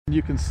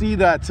You can see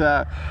that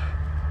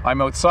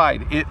I'm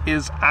outside. It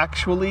is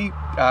actually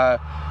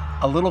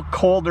a little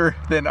colder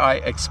than I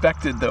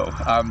expected though.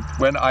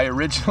 When I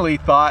originally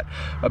thought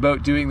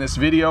about doing this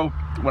video,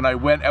 when I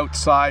went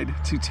outside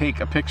to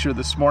take a picture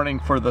this morning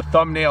for the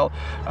thumbnail,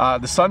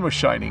 the sun was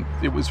shining.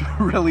 It was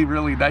really,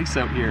 really nice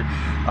out here.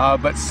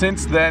 But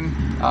since then,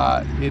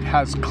 it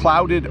has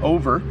clouded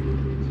over.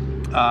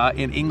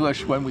 In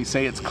English, when we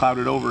say it's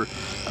clouded over,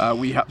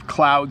 we have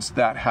clouds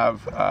that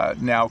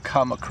have now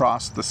come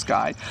across the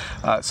sky.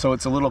 So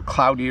it's a little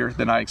cloudier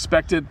than I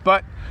expected,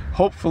 but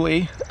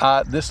hopefully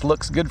this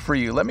looks good for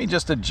you. Let me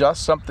just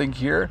adjust something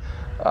here.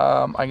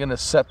 I'm going to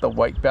set the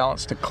white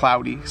balance to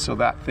cloudy so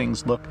that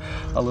things look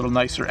a little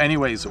nicer.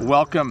 Anyways,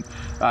 welcome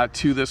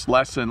to this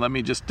lesson. Let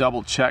me just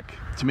double check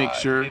to make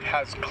sure it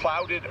has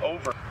clouded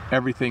over.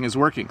 Everything is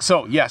working.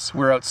 So yes,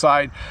 we're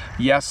outside.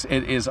 Yes,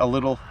 it is a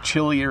little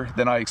chillier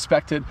than I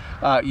expected.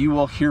 You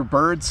will hear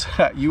birds.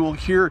 You will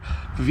hear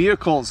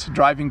vehicles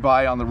driving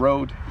by on the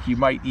road. You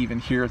might even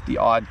hear the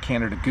odd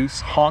Canada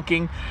goose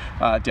honking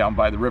down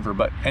by the river.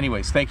 But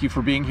anyways, thank you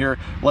for being here.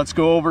 Let's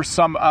go over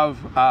some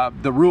of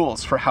the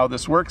rules for how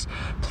this works.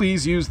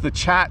 Please use the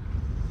chat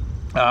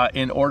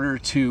in order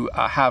to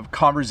have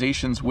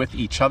conversations with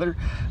each other.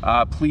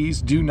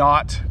 Please do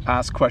not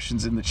ask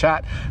questions in the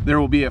chat. There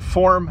will be a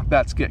form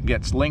that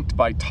gets linked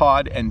by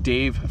Todd and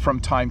Dave from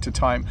time to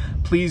time.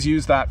 Please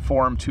use that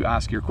form to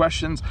ask your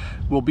questions.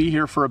 We'll be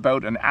here for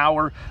about an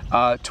hour.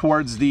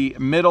 Towards the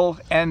middle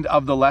end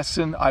of the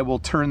lesson, I will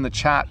turn the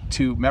chat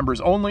to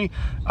members only,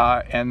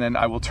 and then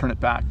I will turn it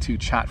back to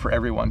chat for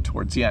everyone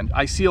towards the end.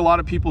 I see a lot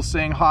of people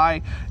saying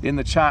hi in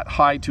the chat.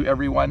 Hi to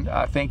everyone.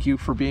 Thank you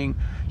for being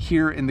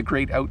here in the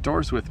great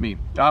outdoors with me.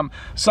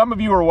 Some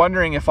of you are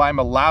wondering if I'm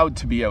allowed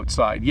to be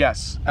outside.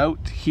 Yes,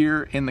 out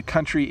here in the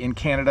country in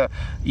Canada,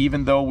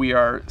 even though we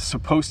are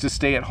supposed to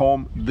stay at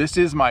home, this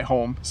is my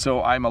home,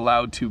 so I'm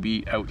allowed to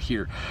be out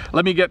here.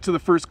 Let me get to the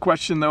first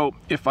question though.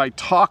 If I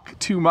talk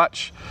too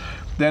much,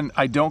 then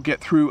I don't get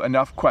through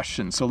enough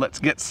questions. So let's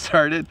get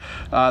started.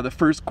 The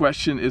first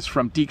question is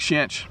from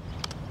Deekshant.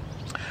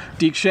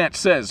 Deekshant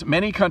says,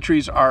 many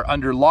countries are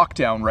under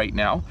lockdown right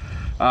now.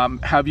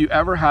 Have you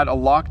ever had a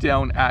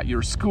lockdown at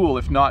your school?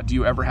 If not, do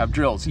you ever have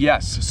drills?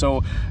 Yes.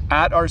 So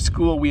at our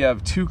school, we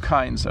have two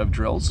kinds of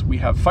drills. We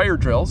have fire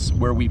drills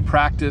where we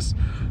practice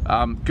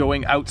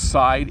going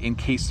outside in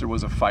case there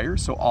was a fire.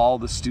 So all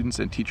the students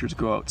and teachers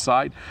go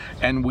outside.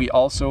 And we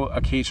also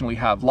occasionally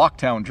have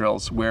lockdown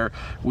drills where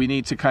we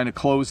need to kind of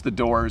close the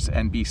doors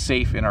and be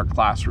safe in our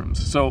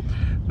classrooms. So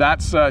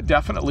that's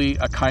definitely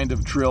a kind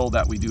of drill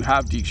that we do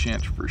have,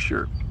 Deekshant, for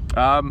sure.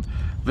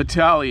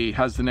 Vitali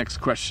has the next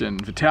question.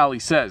 Vitali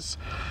says,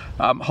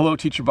 hello,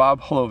 Teacher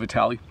Bob. Hello,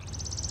 Vitali.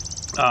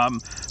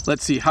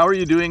 Let's see, how are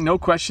you doing? No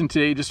question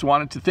today, just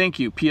wanted to thank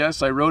you.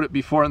 P.S. I wrote it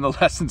before the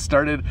lesson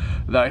started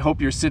that I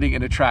hope you're sitting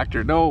in a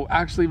tractor. No,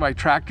 actually my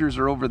tractors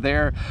are over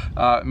there.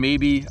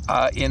 Maybe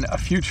in a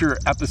future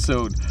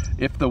episode,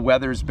 if the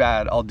weather's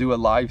bad, I'll do a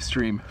live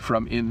stream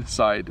from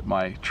inside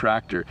my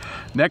tractor.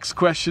 Next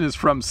question is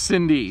from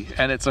Cindy,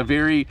 and it's a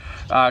very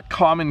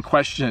common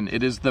question.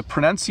 It is the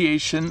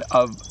pronunciation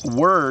of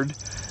word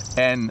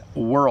and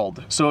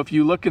world. So if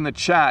you look in the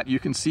chat, you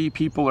can see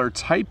people are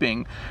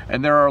typing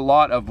and there are a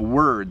lot of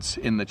words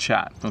in the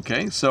chat.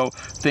 Okay, so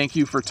thank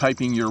you for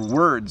typing your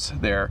words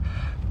there.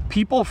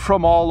 People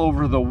from all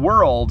over the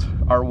world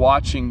are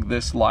watching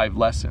this live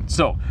lesson.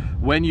 So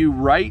when you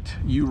write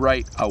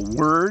a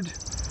word,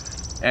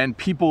 and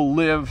people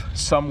live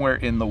somewhere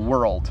in the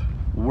world.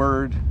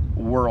 Word,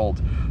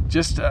 world.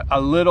 Just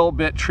a little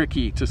bit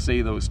tricky to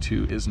say those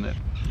two, isn't it?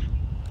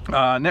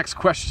 Next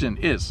question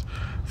is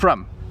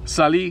from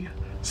Salih.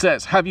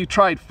 Says, have you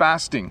tried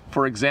fasting?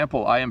 For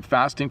example, I am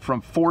fasting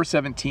from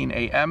 4:17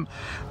 a.m.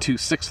 to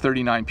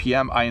 6:39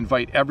 p.m. I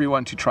invite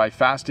everyone to try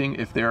fasting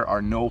if there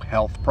are no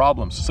health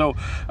problems. So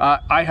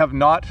I have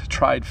not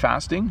tried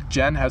fasting.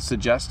 Jen has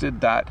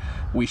suggested that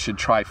we should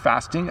try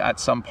fasting at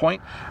some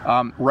point.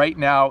 Right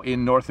now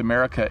in North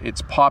America,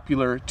 it's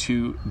popular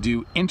to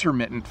do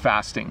intermittent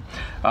fasting,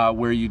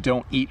 where you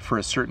don't eat for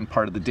a certain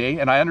part of the day.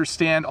 And I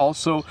understand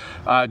also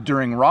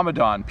during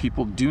Ramadan,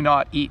 people do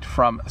not eat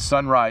from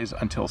sunrise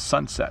until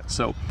sunset.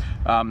 So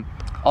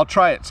I'll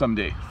try it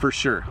someday for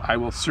sure. I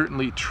will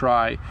certainly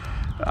try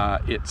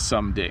it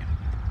someday.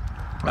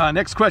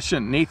 Next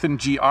question, Nathan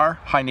GR.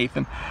 Hi,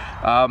 Nathan.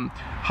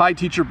 Hi,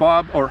 Teacher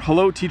Bob, or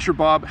hello, Teacher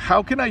Bob.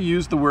 How can I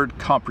use the word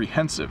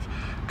comprehensive?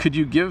 Could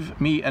you give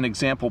me an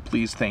example,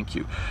 please? Thank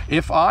you.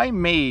 If I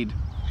made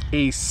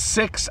a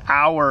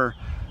 6-hour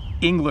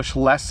English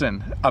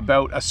lesson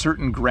about a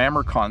certain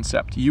grammar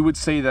concept, you would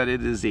say that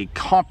it is a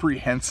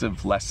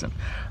comprehensive lesson.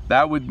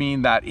 That would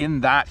mean that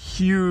in that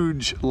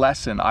huge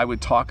lesson, I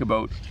would talk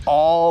about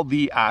all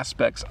the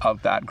aspects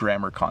of that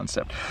grammar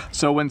concept.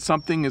 So when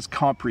something is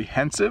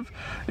comprehensive,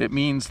 it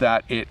means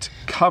that it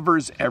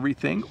covers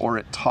everything or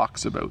it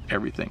talks about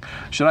everything.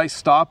 Should I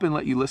stop and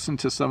let you listen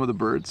to some of the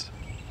birds?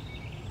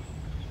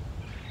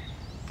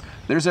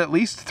 There's at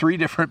least 3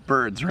 different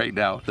birds right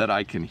now that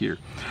I can hear.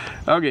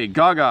 Okay,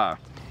 Gaga.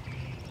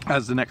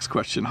 as the next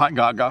question. Hi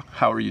Gaga,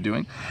 how are you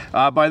doing?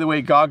 By the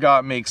way,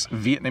 Gaga makes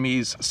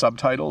Vietnamese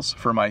subtitles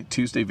for my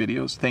Tuesday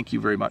videos. Thank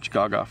you very much,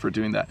 Gaga, for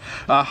doing that.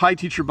 Hi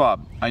Teacher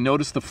Bob, I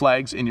noticed the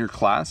flags in your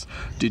class.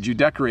 Did you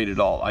decorate it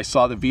all? I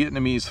saw the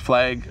Vietnamese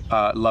flag,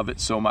 love it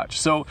so much.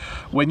 So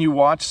when you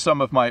watch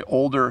some of my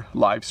older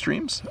live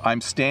streams,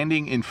 I'm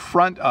standing in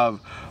front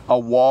of a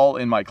wall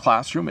in my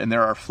classroom and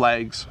there are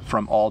flags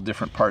from all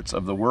different parts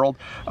of the world.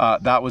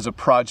 That was a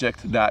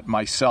project that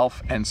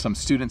myself and some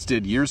students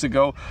did years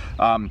ago.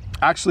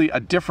 Actually, a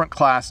different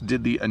class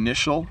did the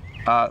initial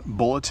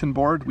bulletin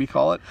board, we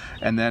call it,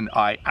 and then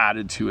I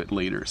added to it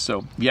later.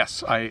 So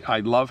yes,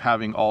 I love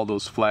having all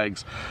those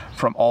flags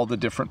from all the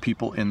different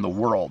people in the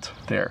world.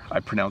 There,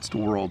 I pronounced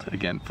world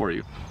again for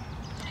you.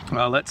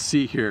 Let's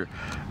see here.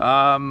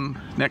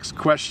 Next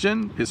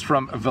question is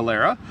from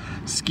Valera.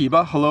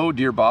 Skiba, hello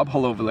dear Bob.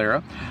 Hello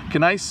Valera.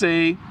 Can I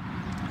say,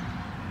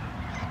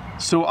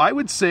 so I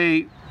would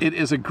say it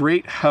is a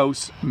great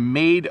house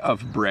made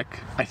of brick.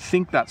 I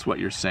think that's what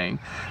you're saying.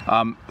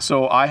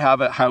 So I have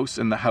a house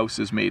and the house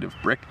is made of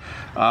brick.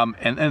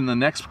 And then the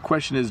next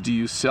question is, do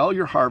you sell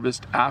your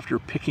harvest after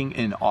picking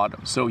in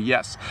autumn? So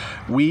yes,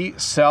 we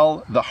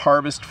sell the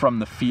harvest from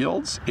the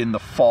fields in the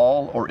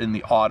fall or in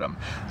the autumn.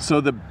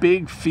 So the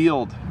big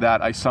field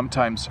that I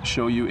sometimes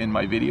show you in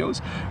my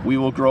videos, we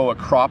will grow a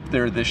crop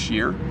there this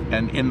year.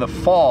 And in the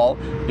fall,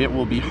 it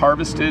will be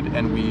harvested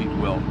and we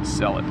will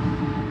sell it.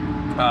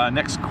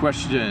 Next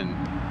question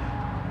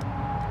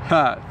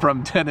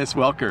from Dennis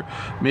Welker.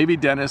 Maybe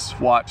Dennis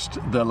watched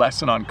the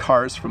lesson on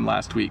cars from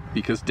last week,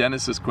 because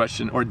Dennis's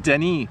question, or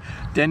Denny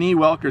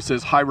Welker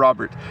says, hi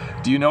Robert,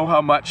 do you know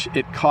how much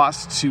it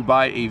costs to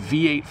buy a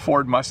V8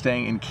 Ford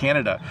Mustang in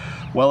Canada?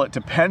 Well, it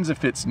depends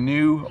if it's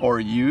new or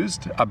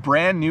used. A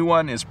brand new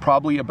one is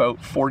probably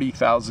about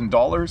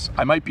 $40,000.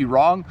 I might be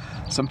wrong.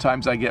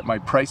 Sometimes I get my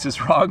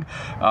prices wrong.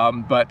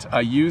 But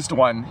a used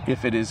one,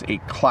 if it is a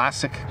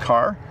classic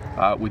car,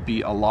 would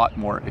be a lot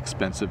more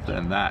expensive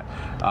than that.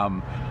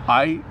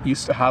 I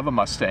used to have a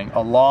Mustang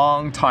a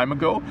long time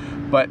ago,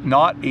 but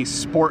not a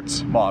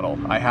sports model.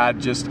 I had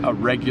just a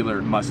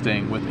regular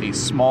Mustang with a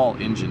small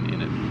engine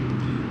in it.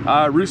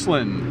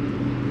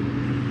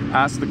 Ruslan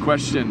asked the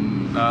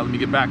question, let me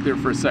get back there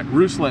for a sec.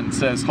 Ruslan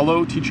says,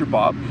 hello Teacher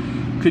Bob.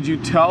 Could you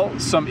tell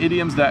some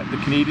idioms that the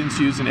Canadians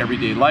use in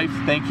everyday life?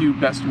 Thank you,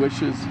 best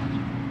wishes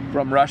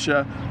from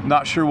Russia.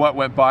 Not sure what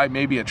went by,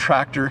 maybe a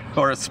tractor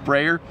or a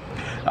sprayer.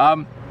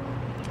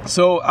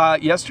 So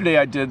yesterday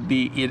I did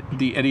the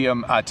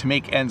idiom to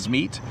make ends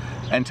meet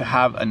and to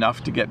have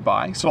enough to get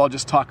by. So I'll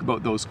just talk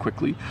about those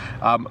quickly.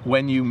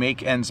 When you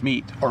make ends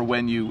meet, or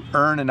when you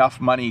earn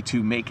enough money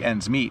to make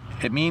ends meet,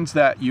 it means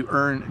that you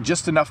earn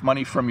just enough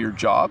money from your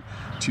job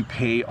to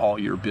pay all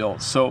your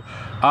bills. So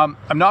I'm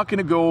not going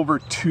to go over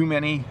too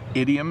many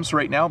idioms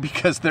right now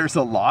because there's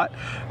a lot,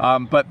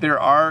 but there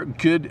are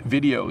good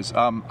videos.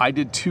 I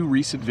did 2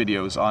 recent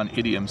videos on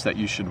idioms that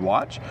you should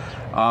watch,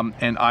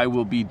 and I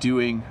will be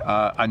doing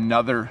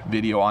another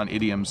video on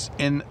idioms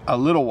in a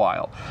little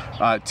while.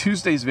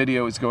 Tuesday's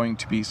video is going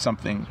to be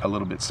something a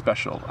little bit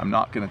special. I'm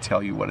not going to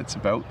tell you what it's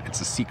about.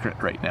 It's a secret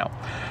right now.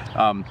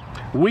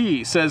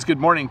 We says, good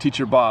morning,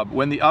 Teacher Bob.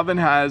 When the oven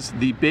has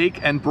the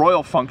bake and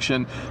broil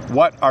function,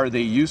 what are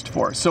they used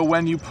for? So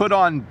when you put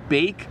on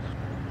bake,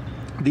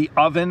 the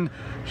oven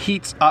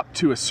heats up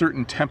to a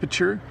certain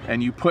temperature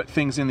and you put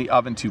things in the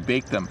oven to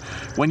bake them.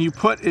 When you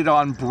put it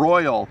on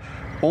broil,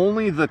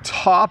 only the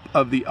top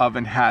of the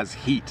oven has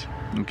heat.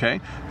 Okay,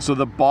 so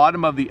the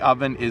bottom of the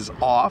oven is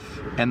off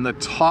and the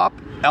top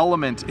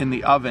element in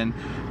the oven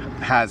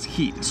has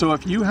heat. So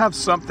if you have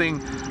something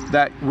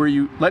that where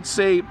you, let's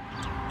say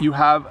you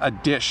have a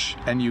dish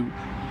and you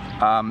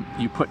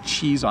put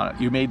cheese on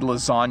it, you made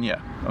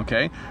lasagna,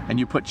 okay, and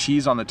you put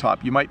cheese on the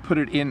top, you might put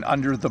it in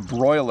under the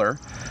broiler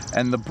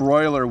and the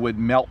broiler would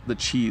melt the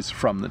cheese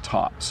from the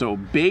top. So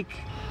bake,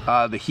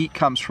 the heat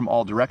comes from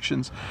all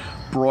directions.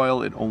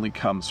 Broil, it only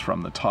comes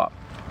from the top.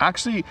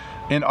 Actually,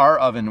 in our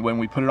oven, when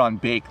we put it on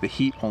bake, the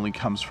heat only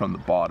comes from the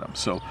bottom.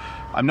 So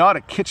I'm not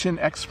a kitchen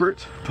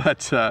expert,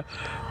 but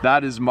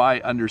that is my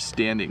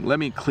understanding. Let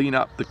me clean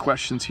up the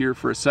questions here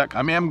for a sec. I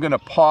am going to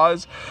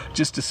pause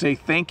just to say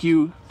thank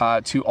you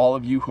to all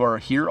of you who are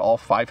here, all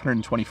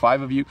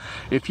 525 of you.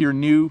 If you're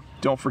new,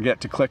 don't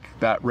forget to click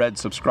that red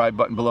subscribe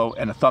button below,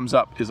 and a thumbs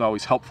up is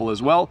always helpful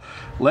as well.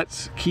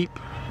 Let's keep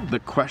the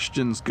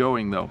questions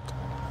going though.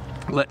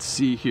 Let's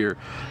see here.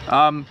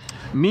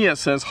 Mia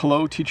says,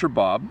 hello, Teacher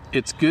Bob.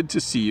 It's good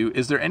to see you.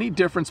 Is there any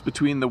difference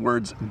between the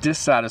words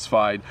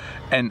dissatisfied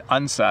and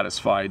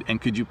unsatisfied? And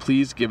could you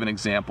please give an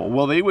example?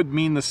 Well, they would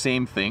mean the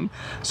same thing.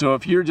 So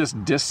if you're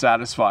just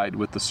dissatisfied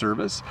with the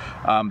service,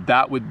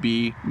 that would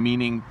be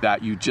meaning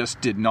that you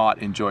just did not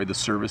enjoy the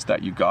service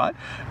that you got.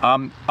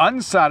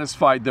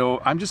 Unsatisfied,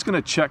 though, I'm just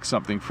going to check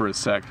something for a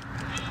sec.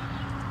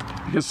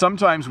 Because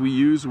sometimes we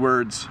use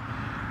words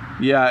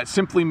Yeah, it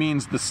simply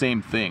means the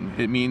same thing.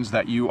 It means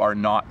that you are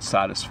not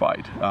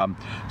satisfied.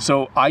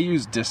 So I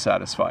use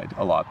dissatisfied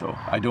a lot though.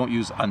 I don't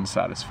use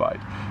unsatisfied.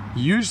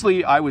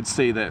 Usually I would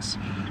say this: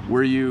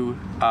 were you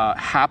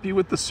happy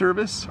with the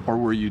service, or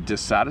were you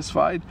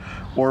dissatisfied?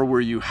 Or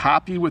were you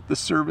happy with the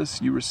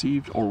service you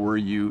received, or were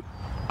you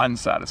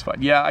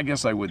unsatisfied? Yeah, I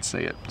guess I would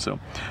say it. So,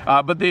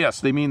 but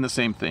yes, they mean the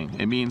same thing.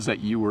 It means that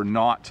you were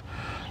not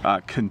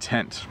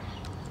content.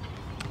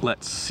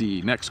 Let's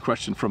see. Next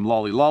question from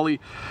Lolly Lolly.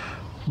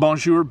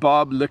 Bonjour,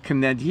 Bob le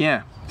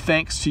Canadien.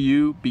 Thanks to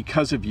you,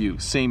 because of you.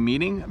 Same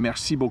meaning.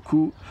 Merci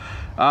beaucoup.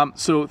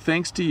 So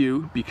thanks to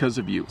you, because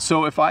of you.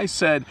 So if I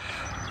said,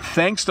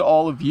 thanks to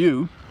all of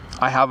you,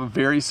 I have a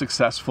very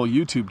successful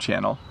YouTube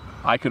channel,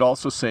 I could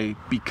also say,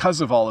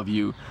 because of all of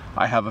you,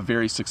 I have a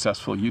very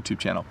successful YouTube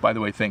channel. By the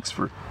way, thanks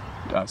for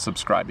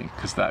subscribing,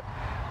 because that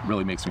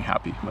really makes me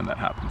happy when that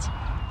happens.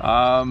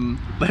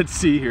 Let's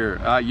see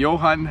here.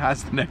 Johan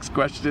has the next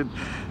question.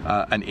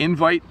 An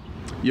invite.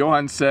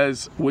 Johan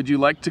says, would you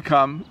like to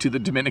come to the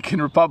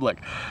Dominican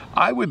Republic?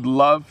 I would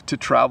love to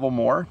travel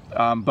more,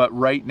 but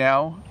right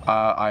now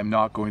I'm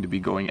not going to be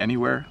going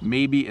anywhere.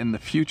 Maybe in the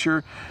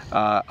future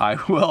I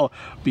will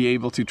be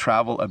able to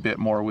travel a bit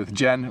more with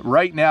Jen.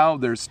 Right now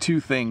there's two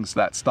things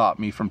that stop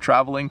me from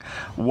traveling.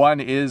 One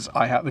is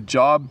I have a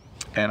job,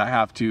 and I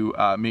have to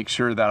make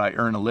sure that I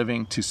earn a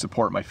living to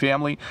support my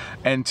family.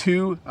 And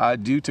two,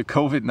 due to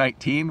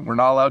COVID-19, we're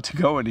not allowed to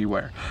go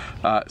anywhere.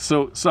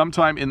 So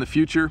sometime in the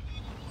future,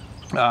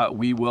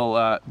 we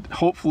will,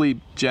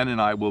 hopefully Jen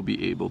and I will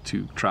be able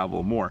to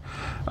travel more.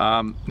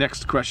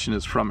 Next question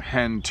is from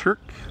Han Turk.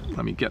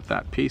 Let me get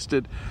that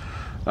pasted.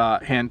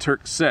 Han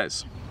Turk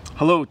says,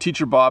 hello,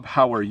 Teacher Bob,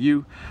 how are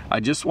you? I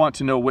just want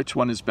to know which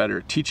one is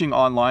better, teaching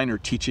online or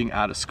teaching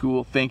at a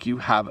school. Thank you,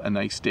 have a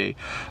nice day.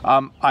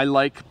 I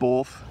like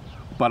both,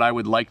 but I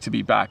would like to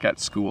be back at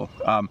school.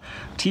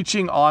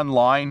 Teaching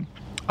online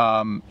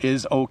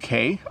is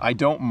okay. I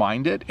don't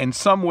mind it. In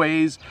some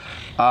ways,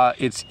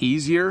 it's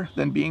easier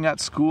than being at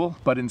school,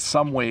 but in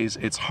some ways,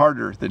 it's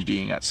harder than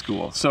being at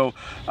school. So,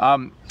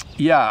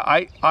 yeah,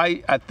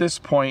 I at this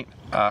point,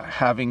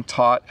 having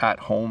taught at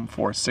home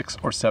for 6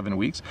 or 7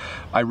 weeks,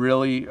 I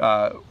really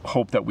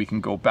hope that we can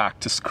go back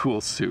to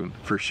school soon,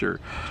 for sure.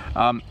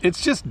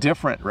 It's just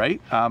different, right?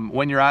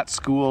 When you're at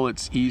school,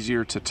 it's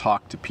easier to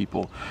talk to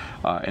people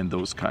and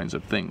those kinds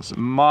of things.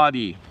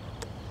 Madi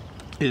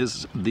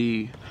is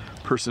the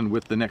person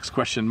with the next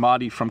question.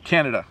 Madi from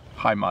Canada.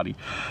 Hi, Madi.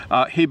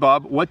 Hey,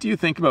 Bob, what do you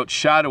think about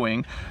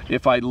shadowing?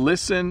 If I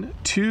listen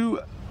to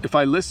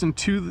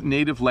the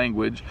native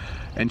language,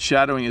 and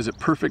shadowing, is it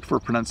perfect for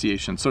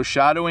pronunciation? So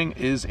shadowing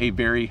is a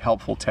very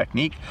helpful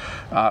technique.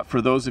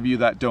 For those of you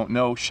that don't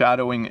know,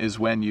 shadowing is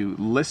when you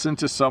listen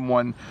to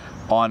someone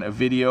on a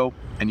video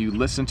and you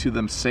listen to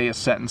them say a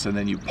sentence, and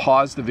then you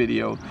pause the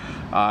video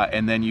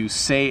and then you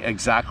say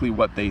exactly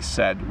what they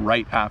said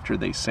right after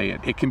they say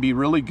it. It can be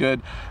really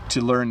good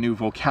to learn new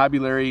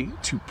vocabulary,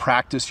 to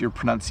practice your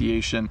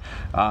pronunciation,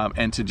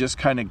 and to just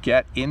kind of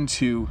get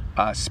into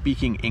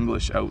speaking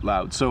English out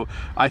loud. So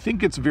I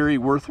think it's very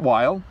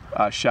worthwhile.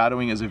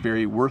 Shadowing is a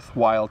very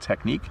worthwhile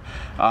technique,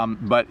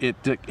 but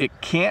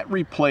it can't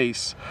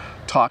replace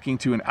talking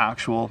to an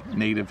actual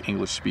native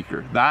English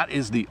speaker. That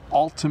is the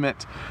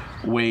ultimate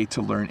way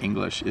to learn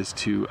English, is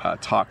to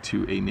talk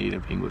to a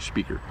native English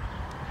speaker.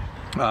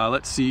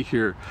 Let's see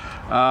here.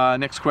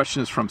 Next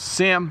question is from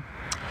Sam.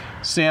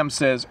 Sam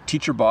says,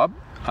 Teacher Bob,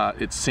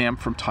 it's Sam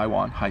from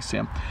Taiwan. Hi,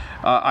 Sam.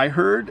 I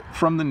heard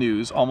from the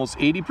news almost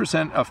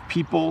 80% of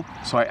people,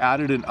 so I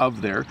added an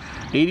of there,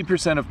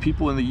 80% of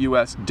people in the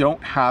US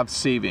don't have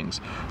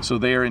savings, so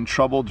they are in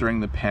trouble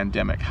during the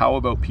pandemic. How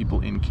about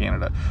people in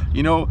Canada?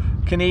 You know,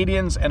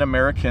 Canadians and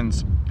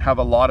Americans have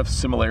a lot of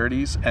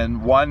similarities,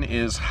 and one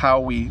is how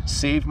we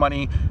save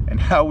money and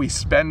how we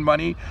spend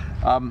money.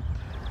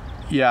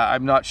 Yeah,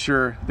 I'm not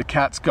sure. The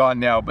cat's gone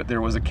now, but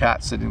there was a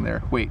cat sitting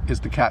there. Wait,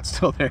 is the cat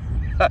still there?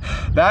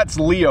 That's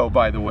Leo,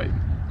 by the way.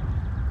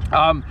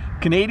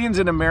 Canadians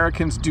and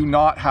Americans do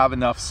not have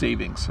enough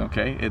savings,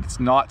 okay?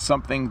 It's not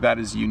something that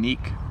is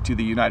unique to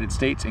the United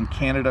States. In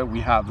Canada,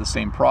 we have the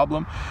same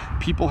problem.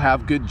 People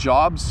have good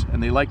jobs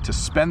and they like to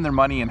spend their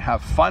money and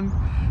have fun,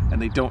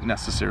 and they don't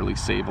necessarily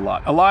save a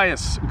lot.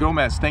 Elias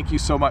Gomez, thank you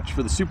so much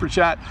for the super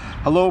chat.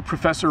 Hello,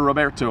 Professor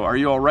Roberto. Are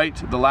you all right?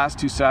 The last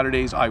 2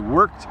 Saturdays I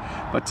worked,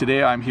 but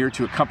today I'm here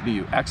to accompany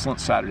you. Excellent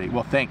Saturday.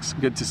 Well, thanks.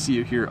 Good to see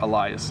you here,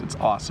 Elias. It's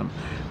awesome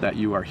that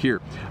you are here.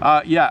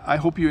 Yeah, I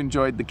hope you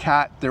enjoyed the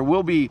cat. There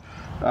will be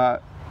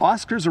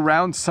Oscar's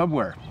around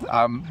somewhere,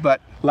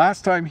 but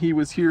last time he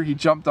was here, he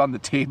jumped on the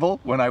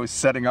table when I was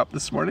setting up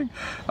this morning.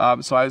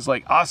 So I was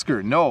like,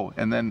 Oscar, no.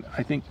 And then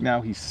I think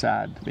now he's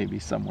sad, maybe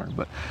somewhere,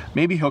 but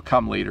maybe he'll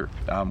come later.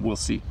 We'll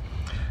see.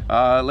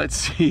 Let's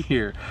see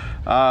here.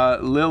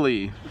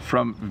 Lily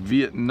from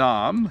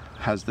Vietnam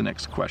has the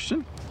next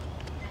question.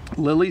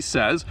 Lily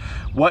says,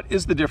 what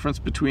is the difference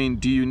between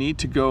do you need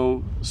to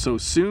go so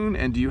soon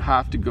and do you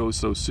have to go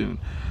so soon?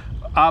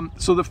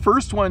 So the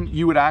first one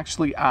you would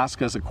actually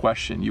ask as a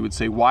question. You would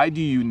say, why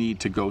do you need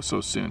to go so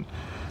soon?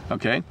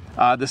 Okay.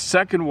 The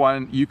second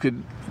one you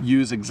could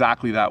use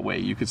exactly that way.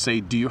 You could say,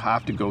 do you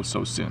have to go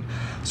so soon?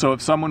 So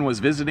if someone was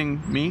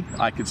visiting me,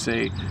 I could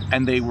say,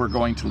 and they were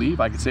going to leave,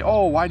 I could say,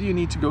 oh, why do you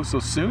need to go so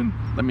soon?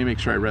 Let me make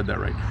sure I read that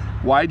right.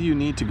 Why do you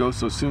need to go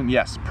so soon?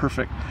 Yes,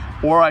 perfect.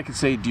 Or I could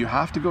say, do you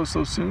have to go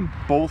so soon?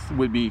 Both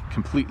would be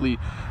completely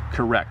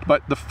correct.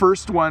 But the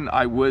first one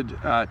I would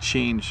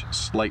change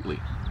slightly.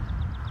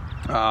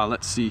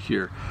 Let's see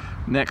here.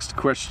 Next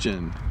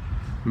question.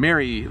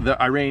 Mary,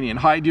 the Iranian.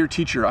 Hi, dear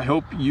teacher. I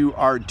hope you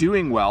are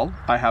doing well.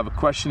 I have a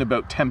question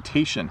about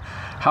temptation.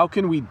 How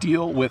can we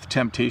deal with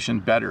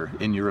temptation better,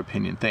 in your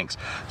opinion? Thanks.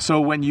 So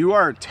when you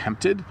are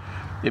tempted,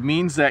 it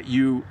means that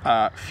you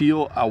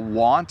feel a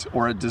want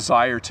or a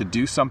desire to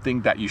do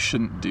something that you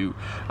shouldn't do.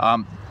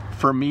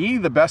 For me,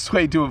 the best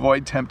way to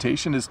avoid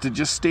temptation is to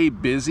just stay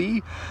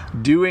busy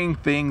doing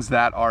things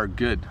that are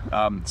good.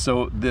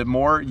 So the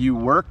more you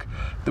work,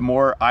 the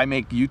more I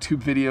make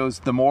YouTube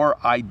videos, the more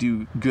I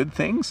do good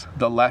things,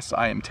 the less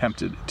I am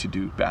tempted to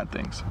do bad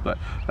things. But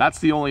that's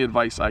the only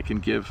advice I can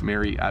give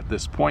Mary at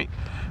this point.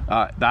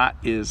 That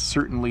is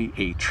certainly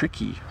a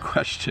tricky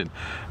question.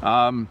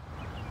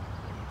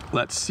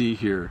 Let's see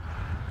here.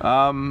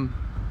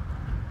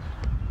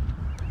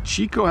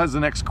 Chico has the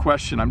next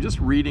question. I'm just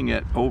reading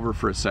it over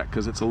for a sec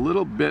because it's a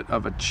little bit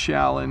of a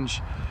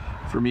challenge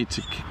for me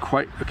to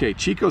quite... Okay,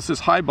 Chico says,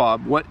 hi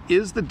Bob, what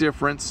is the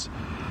difference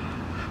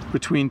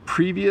between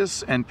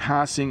previous and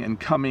passing and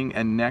coming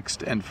and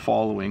next and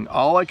following?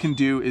 All I can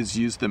do is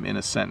use them in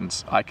a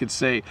sentence. I could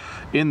say,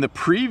 in the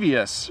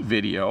previous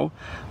video,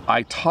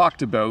 I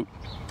talked about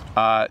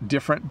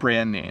different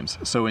brand names.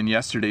 So in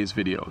yesterday's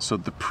video, so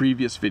the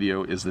previous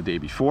video is the day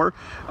before.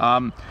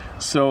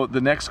 So the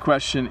next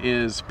question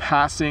is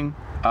passing,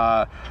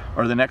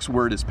 or the next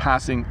word is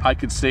passing. I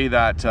could say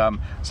that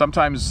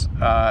sometimes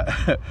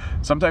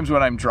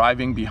when I'm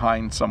driving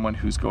behind someone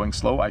who's going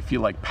slow, I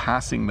feel like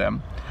passing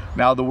them.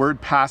 Now the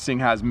word passing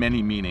has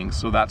many meanings,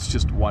 so that's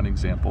just one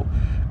example.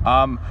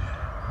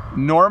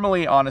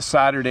 Normally on a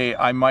Saturday,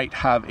 I might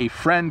have a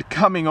friend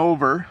coming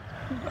over,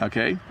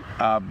 okay?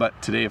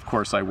 But today, of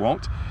course, I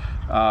won't.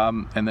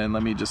 And then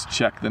let me just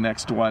check the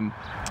next one.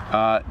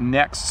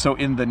 Next, so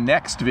in the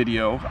next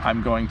video,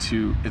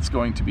 it's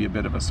going to be a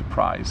bit of a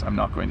surprise. I'm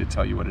not going to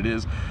tell you what it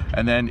is.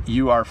 And then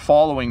you are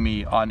following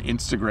me on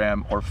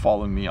Instagram or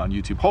following me on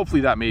YouTube.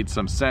 Hopefully that made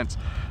some sense.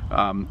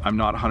 I'm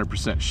not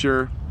 100%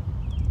 sure,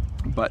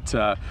 but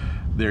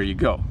there you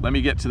go. Let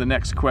me get to the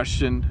next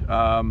question.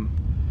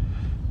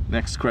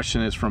 Next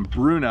question is from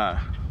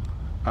Bruna.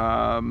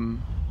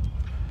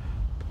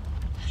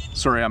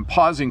 Sorry, I'm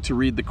pausing to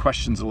read the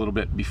questions a little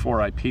bit before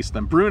I paste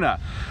them. Bruna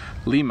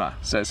Lima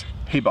says,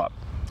 hey Bob,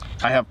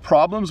 I have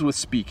problems with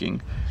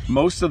speaking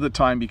most of the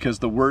time because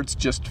the words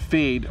just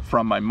fade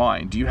from my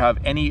mind. Do you have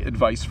any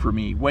advice for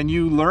me? When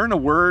you learn a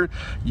word,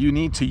 you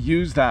need to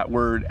use that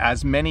word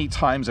as many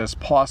times as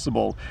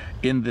possible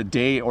in the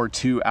day or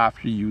two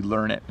after you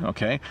learn it,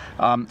 okay?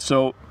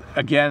 So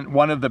again,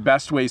 one of the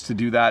best ways to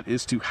do that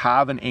is to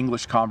have an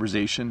English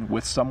conversation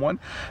with someone.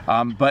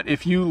 But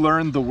if you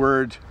learn the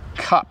word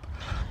cup,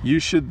 you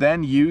should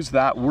then use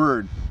that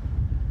word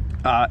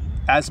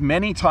as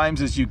many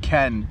times as you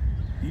can,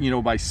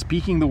 by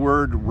speaking the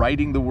word,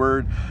 writing the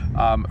word,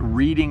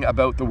 reading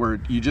about the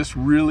word. You just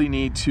really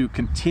need to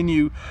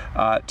continue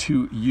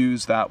to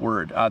use that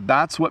word.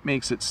 That's what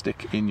makes it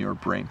stick in your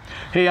brain.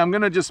 Hey, I'm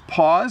going to just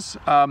pause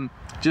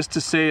just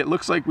to say it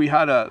looks like we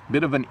had a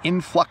bit of an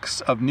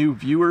influx of new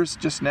viewers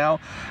just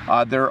now.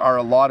 There are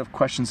a lot of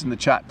questions in the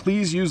chat.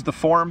 Please use the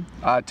form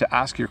to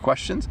ask your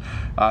questions.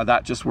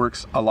 That just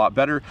works a lot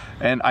better.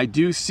 And I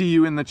do see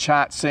you in the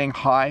chat saying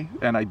hi,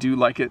 and I do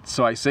like it.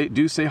 So I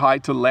do say hi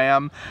to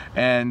Lamb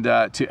and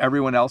to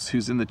everyone else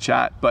who's in the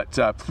chat. But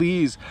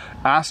please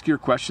ask your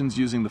questions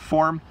using the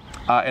form.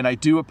 And I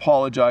do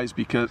apologize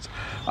because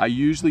I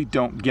usually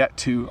don't get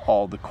to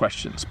all the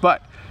questions.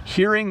 But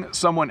hearing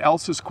someone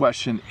else's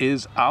question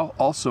is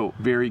also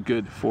very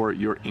good for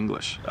your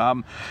English.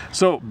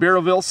 So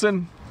Beryl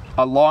Wilson,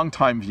 a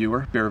long-time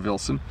viewer, Beryl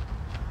Wilson.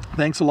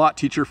 Thanks a lot,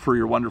 teacher, for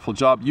your wonderful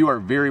job. You are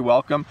very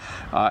welcome.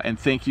 And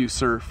thank you,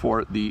 sir,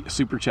 for the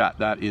super chat.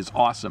 That is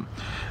awesome.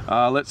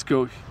 Let's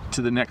go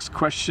to the next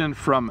question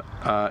from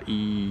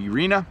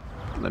Irina.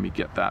 Let me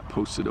get that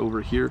posted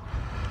over here.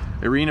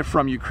 Irina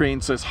from Ukraine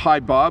says,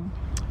 hi, Bob.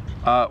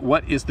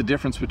 What is the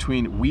difference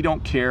between we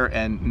don't care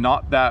and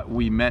not that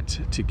we meant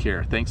to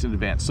care? Thanks in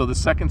advance. So the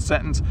second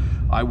sentence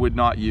I would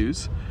not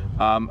use.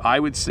 I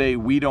would say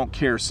we don't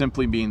care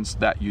simply means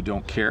that you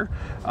don't care.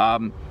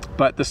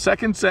 But the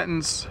second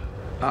sentence,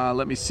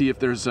 let me see if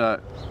there's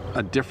a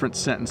different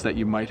sentence that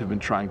you might have been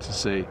trying to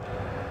say.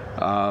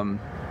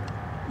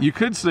 You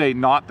could say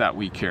not that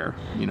we care,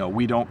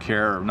 we don't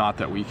care or not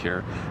that we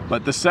care.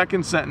 But the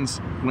second sentence,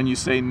 when you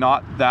say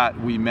not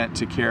that we meant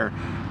to care,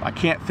 I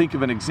can't think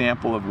of an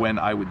example of when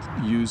I would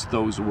use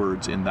those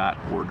words in that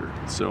order.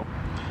 So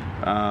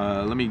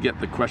let me get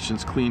the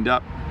questions cleaned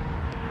up.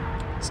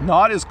 It's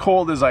not as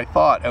cold as I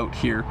thought out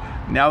here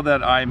now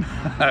that I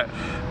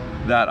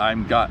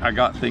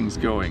got things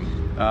going.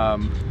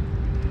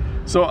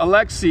 So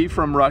Alexei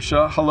from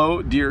Russia,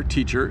 hello dear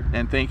teacher,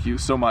 and thank you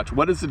so much.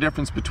 What is the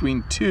difference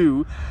between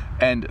too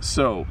and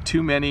so?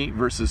 Too many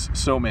versus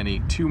so many,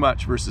 too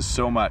much versus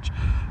so much,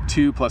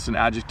 too plus an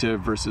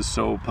adjective versus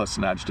so plus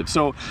an adjective.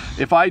 So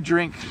if I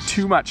drink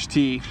too much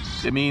tea,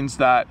 it means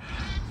that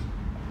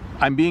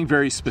I'm being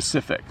very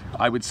specific.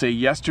 I would say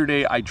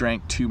yesterday I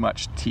drank too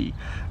much tea.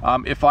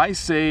 If I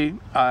say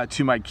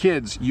to my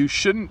kids, you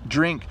shouldn't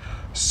drink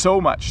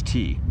so much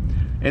tea,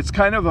 it's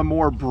kind of a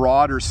more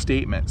broader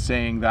statement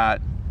saying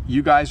that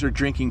you guys are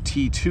drinking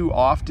tea too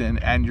often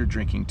and you're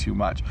drinking too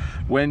much.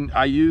 When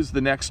I use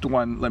the next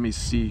one, let me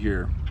see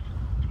here.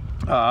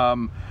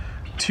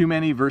 Too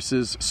many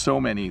versus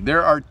so many.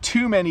 There are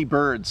too many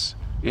birds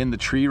in the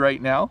tree right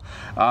now.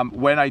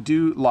 When I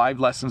do live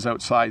lessons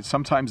outside,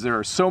 sometimes there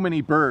are so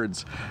many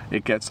birds,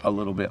 it gets a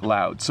little bit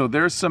loud. So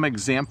there's some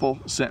example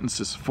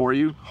sentences for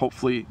you.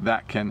 Hopefully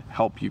that can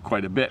help you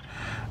quite a bit.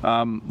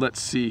 Let's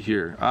see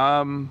here.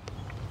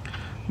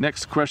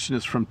 Next question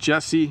is from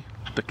Jesse,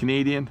 the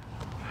Canadian.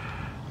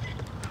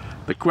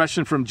 The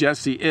question from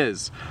Jesse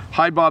is,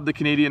 hi Bob the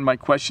Canadian, my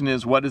question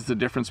is, what is the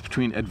difference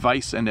between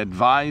advice and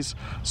advise?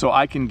 So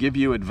I can give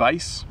you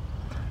advice,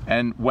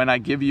 and when I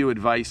give you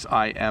advice,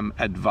 I am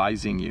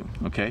advising you.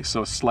 Okay,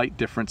 so a slight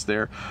difference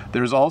there.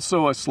 There's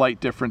also a slight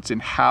difference in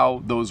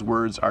how those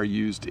words are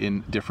used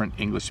in different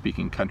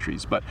English-speaking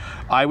countries. But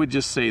I would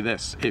just say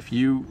this, if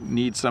you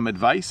need some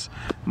advice,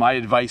 my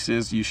advice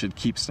is you should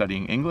keep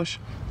studying English.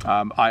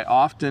 I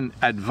often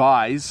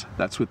advise,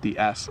 that's with the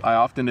S, I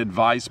often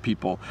advise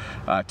people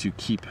to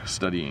keep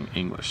studying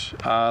English.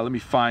 Let me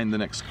find the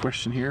next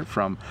question here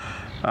from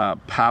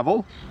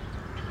Pavel.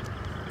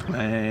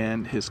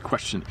 And his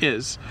question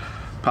is,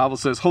 Pavel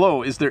says,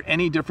 hello, is there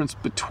any difference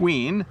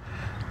between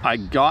I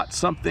got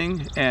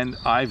something and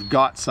I've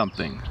got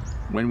something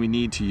when we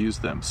need to use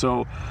them?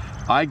 So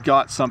I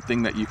got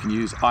something that you can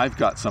use, I've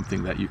got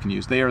something that you can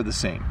use. They are the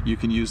same. You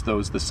can use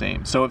those the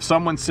same. So if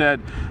someone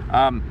said,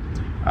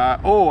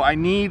 oh, I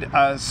need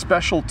a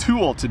special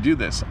tool to do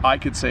this, I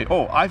could say,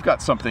 oh, I've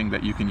got something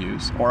that you can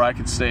use. Or I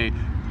could say,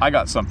 I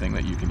got something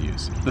that you can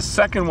use. The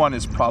second one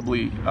is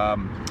probably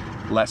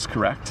less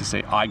correct, to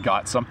say I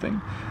got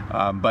something,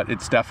 but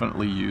it's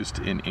definitely used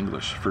in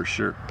English for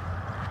sure.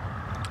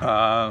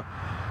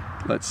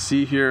 Let's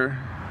see here.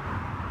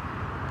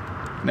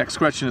 Next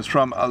question is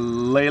from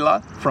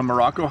Layla from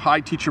Morocco. Hi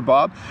teacher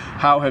Bob,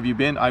 how have you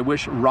been? I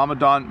wish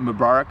Ramadan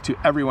Mubarak to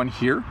everyone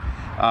here.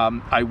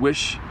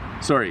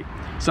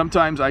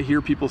 Sometimes I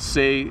hear people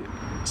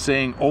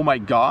saying oh my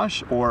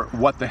gosh or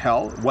what the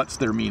hell, what's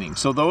their meaning?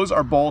 So those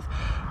are both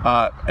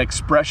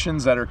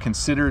expressions that are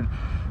considered.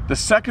 The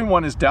second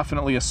one is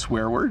definitely a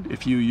swear word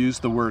if you use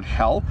the word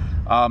hell,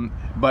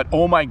 but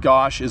oh my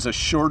gosh is a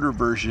shorter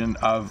version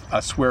of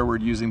a swear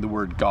word using the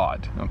word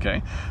God,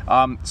 okay?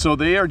 So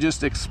they are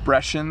just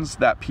expressions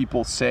that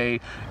people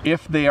say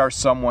if they are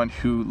someone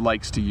who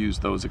likes to use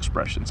those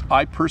expressions.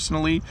 I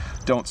personally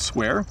don't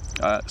swear,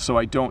 so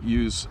I don't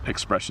use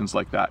expressions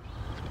like that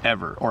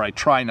ever, or I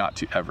try not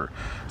to ever.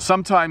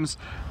 Sometimes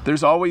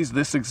there's always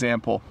this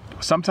example.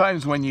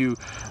 Sometimes when you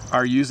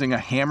are using a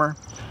hammer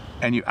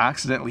and you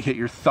accidentally hit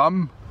your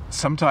thumb,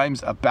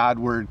 sometimes a bad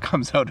word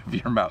comes out of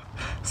your mouth.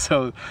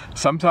 So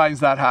sometimes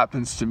that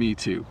happens to me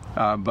too.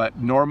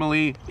 But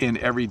normally in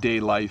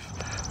everyday life,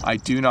 I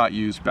do not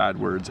use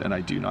bad words and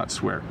I do not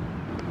swear.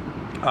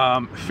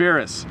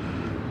 Ferris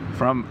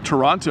from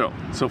Toronto.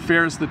 So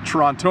Ferris the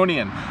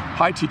Torontonian.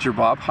 Hi teacher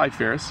Bob. Hi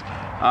Ferris.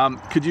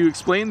 Could you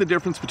explain the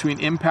difference between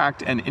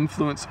impact and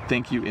influence?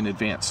 Thank you in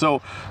advance. So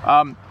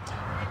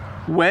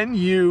when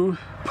you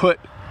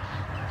put,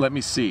 let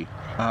me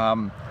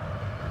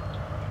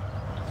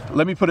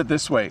put it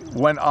this way.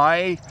 When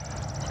I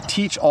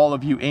teach all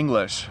of you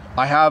English,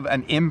 I have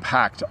an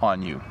impact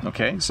on you,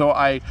 okay? So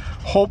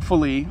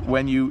hopefully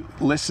when you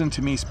listen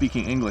to me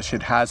speaking English,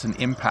 it has an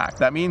impact.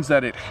 That means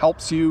that it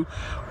helps you,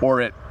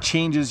 or it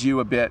changes you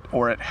a bit,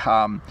 or it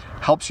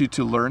helps you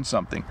to learn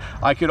something.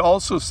 I could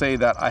also say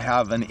that I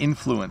have an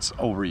influence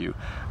over you,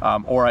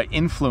 or I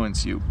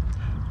influence you.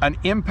 An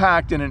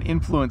impact and an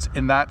influence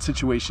in that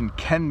situation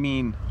can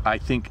mean, I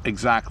think,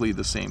 exactly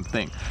the same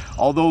thing.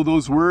 Although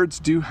those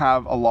words do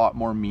have a lot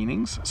more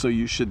meanings, so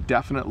you should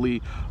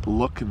definitely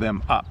look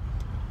them up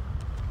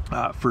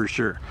for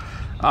sure.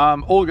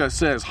 Olga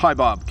says, hi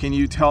Bob, can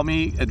you tell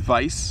me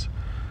advice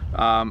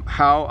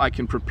how I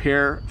can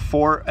prepare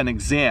for an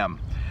exam?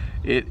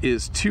 It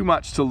is too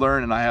much to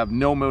learn and I have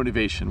no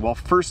motivation. Well,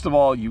 first of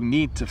all, you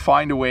need to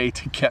find a way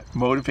to get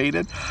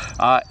motivated,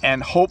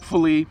 and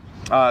hopefully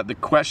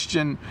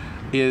hopefully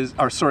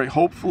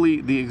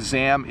the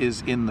exam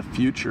is in the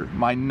future.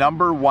 My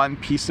number one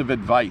piece of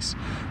advice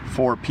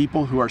for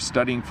people who are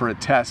studying for a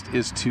test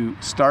is to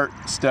start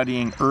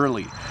studying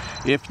early.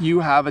 If you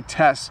have a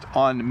test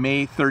on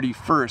May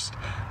 31st,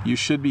 you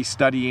should be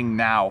studying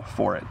now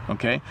for it,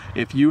 okay?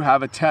 If you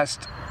have a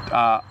test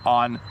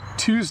on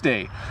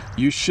Tuesday,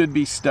 you should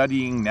be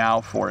studying now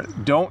for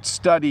it. Don't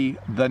study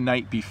the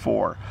night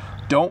before.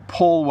 don't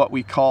pull what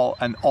we call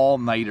an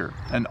all-nighter.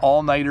 An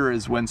all-nighter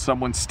is when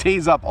someone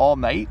stays up all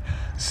night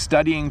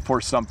studying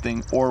for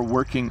something or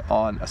working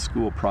on a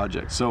school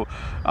project. So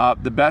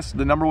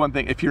the number one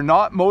thing, if you're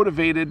not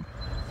motivated,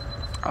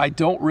 I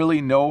don't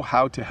really know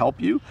how to help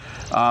you,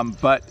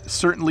 but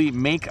certainly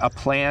make a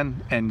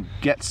plan and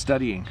get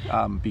studying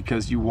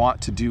because you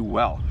want to do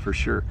well, for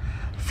sure.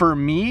 For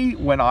me,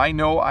 when I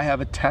know I have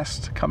a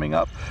test coming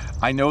up,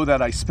 I know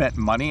that I spent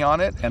money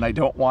on it and I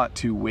don't want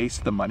to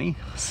waste the money.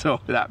 So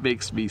that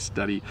makes me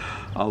study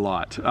a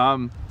lot.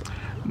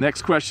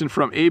 Next question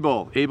from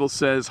Abel. Abel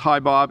says, hi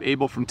Bob,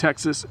 Abel from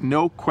Texas.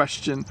 No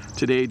question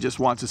today, just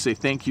want to say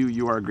thank you.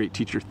 You are a great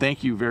teacher.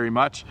 Thank you very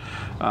much.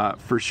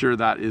 For sure,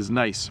 that is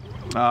nice.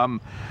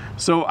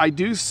 So I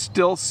do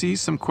still see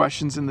some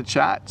questions in the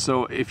chat.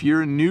 So if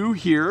you're new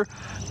here,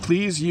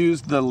 please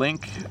use the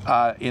link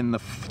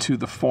to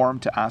the form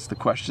to ask the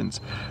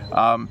questions.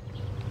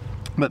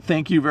 But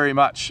thank you very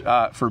much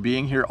for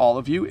being here, all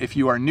of you. If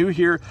you are new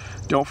here,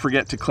 don't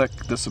forget to click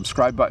the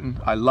subscribe button.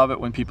 I love it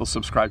when people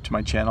subscribe to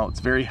my channel.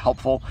 It's very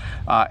helpful,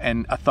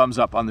 and a thumbs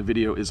up on the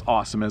video is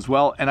awesome as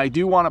well. And I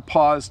do want to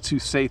pause to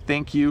say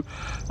thank you.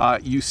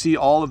 You see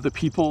all of the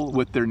people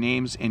with their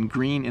names in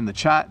green in the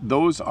chat.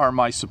 Those are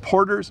my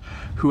supporters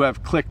who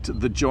have clicked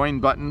the join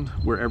button,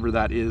 wherever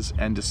that is,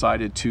 and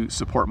decided to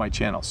support my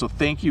channel. So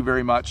thank you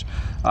very much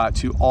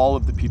to all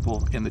of the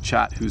people in the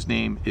chat whose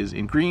name is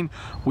in green.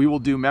 We will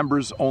do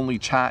members only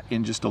chat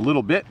in just a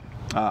little bit.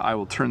 I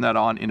will turn that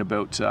on in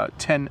about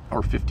 10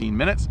 or 15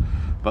 minutes,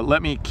 but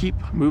let me keep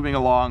moving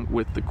along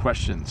with the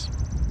questions.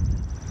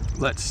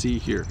 Let's see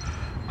here.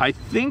 I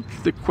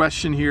think the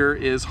question here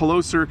is,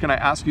 hello sir, can I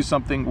ask you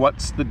something?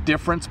 What's the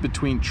difference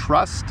between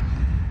trust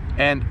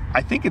and,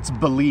 I think it's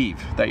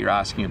believe that you're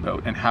asking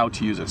about, and how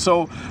to use it.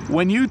 So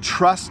when you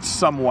trust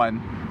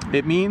someone,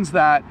 it means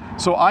that,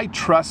 so I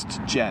trust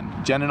Jen.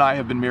 Jen and I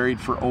have been married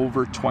for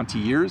over 20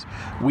 years.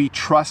 We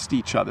trust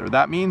each other.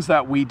 That means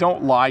that we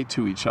don't lie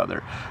to each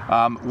other.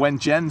 When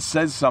Jen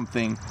says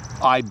something,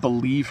 I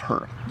believe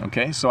her.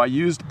 Okay, so I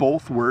used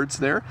both words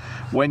there.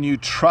 When you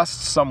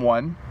trust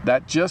someone,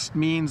 that just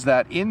means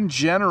that in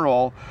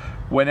general,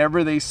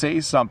 whenever they say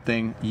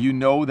something, you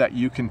know that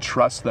you can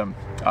trust them,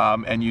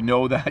 and you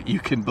know that you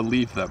can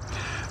believe them.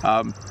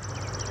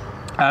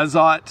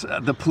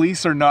 Azot, the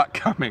police are not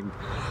coming.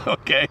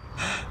 Okay,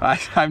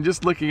 I'm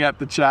just looking at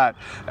the chat.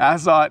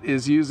 Azot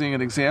is using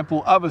an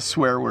example of a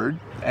swear word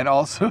and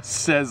also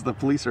says the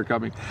police are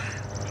coming.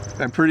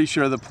 I'm pretty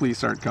sure the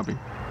police aren't coming.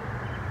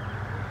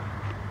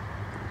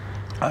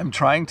 I'm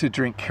trying to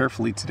drink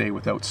carefully today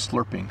without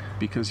slurping,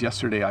 because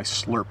yesterday I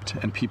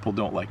slurped and people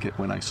don't like it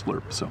when I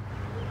slurp. So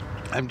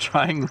I'm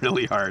trying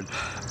really hard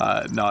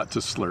not to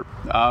slurp.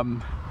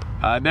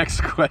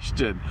 Next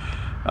question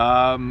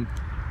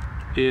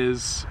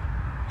is,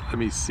 let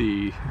me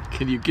see,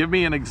 can you give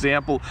me an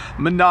example?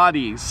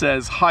 Manati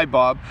says, hi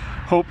Bob,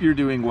 hope you're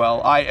doing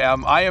well. I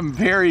am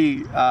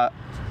very,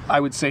 I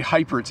would say,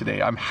 hyper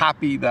today. I'm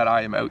happy that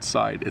I am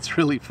outside. It's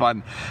really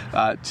fun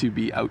to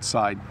be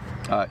outside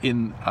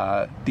in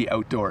the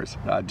outdoors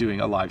doing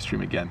a live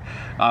stream again.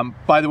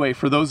 By the way,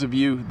 for those of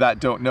you that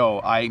don't know,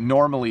 I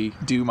normally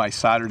do my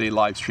Saturday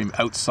live stream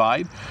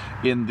outside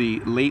in the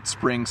late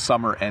spring,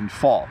 summer, and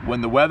fall. When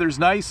the weather's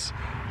nice,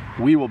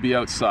 we will be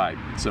outside.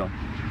 So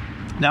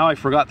now I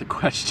forgot the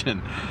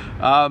question.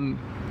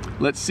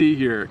 Let's see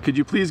here. Could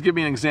you please give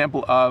me an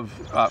example of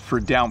for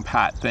down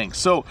pat? Thanks.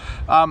 So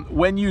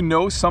when you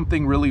know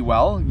something really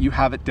well, you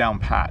have it down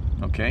pat.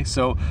 Okay,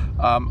 so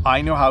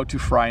I know how to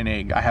fry an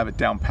egg. I have it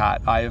down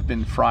pat. I have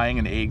been frying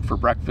an egg for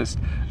breakfast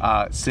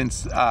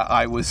since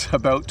I was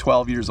about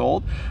 12 years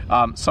old.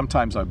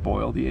 Sometimes I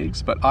boil the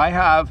eggs, but I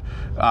have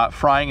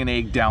frying an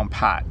egg down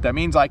pat. That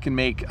means I can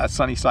make a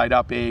sunny side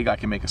up egg, I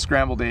can make a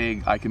scrambled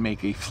egg, I can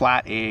make a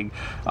flat egg,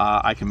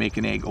 I can make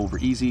an egg over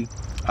easy.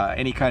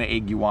 Any kind of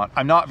egg you want.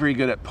 I'm not very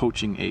good at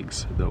poaching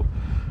eggs though.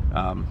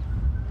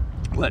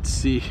 Let's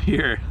see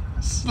here.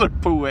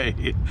 Slurp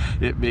away.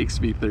 It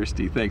makes me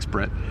thirsty. Thanks,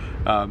 Brent.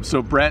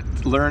 So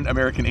Brent learned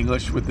American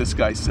English with this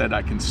guy said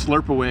I can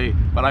slurp away,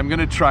 but I'm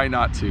gonna try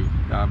not to.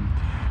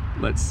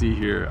 Let's see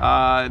here.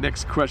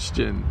 Next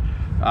question.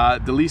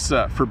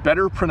 Delisa, for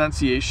better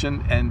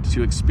pronunciation and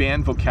to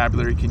expand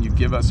vocabulary, can you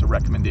give us a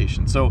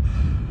recommendation? So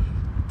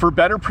for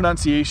better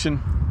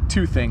pronunciation,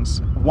 two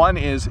things. One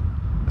is,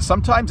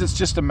 sometimes it's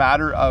just a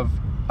matter of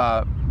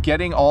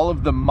getting all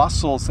of the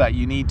muscles that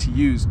you need to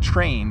use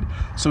trained.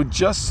 So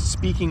just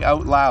speaking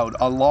out loud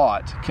a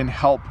lot can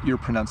help your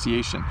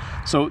pronunciation.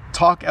 So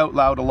talk out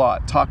loud a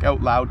lot. Talk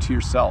out loud to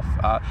yourself.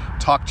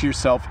 Talk to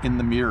yourself in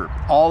the mirror.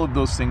 All of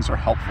those things are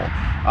helpful.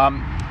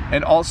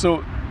 And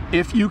also,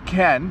 if you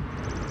can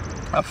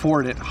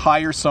afford it,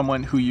 hire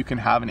someone who you can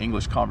have an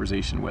English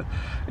conversation with.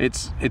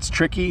 It's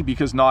tricky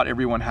because not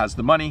everyone has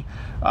the money,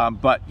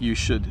 but you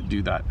should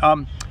do that.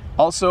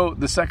 Also,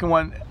 the second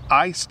one,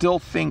 I still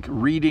think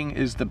reading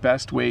is the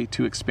best way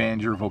to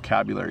expand your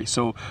vocabulary.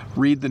 So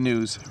read the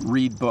news,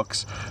 read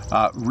books,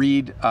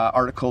 read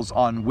articles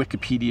on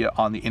Wikipedia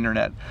on the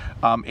internet.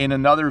 In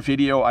another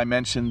video I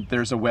mentioned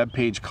there's a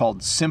webpage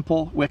called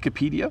Simple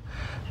Wikipedia,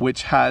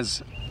 which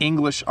has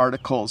English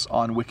articles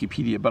on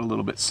Wikipedia, but a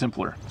little bit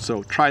simpler.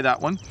 So try that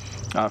one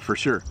for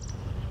sure.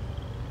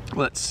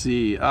 Let's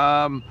see.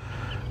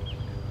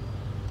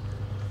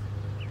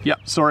 Yeah,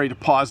 sorry to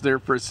pause there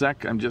for a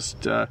sec. I'm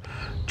just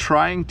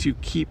trying to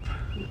keep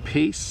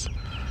pace.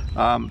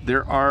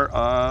 There are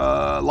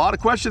a lot of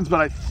questions, but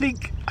I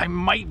think I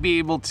might be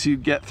able to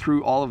get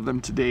through all of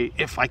them today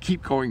if I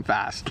keep going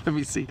fast. Let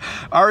me see.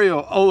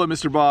 Ario, hola,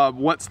 Mr. Bob.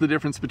 What's the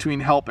difference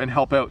between help and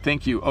help out?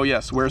 Thank you. Oh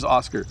yes, where's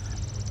Oscar?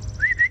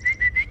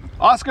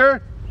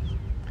 Oscar!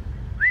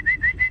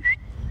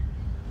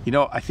 You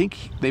know, I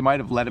think they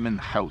might have let him in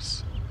the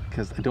house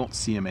because I don't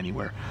see him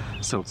anywhere.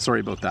 So sorry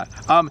about that.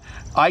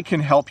 I can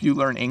help you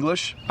learn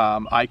English.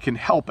 I can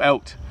help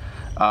out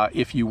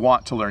if you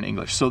want to learn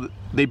English. So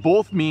they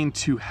both mean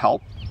to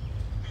help.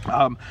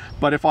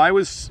 But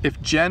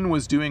if Jen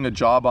was doing a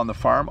job on the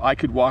farm, I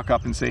could walk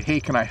up and say, hey,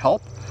 can I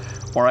help?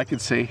 Or I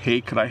could say,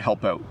 hey, could I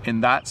help out?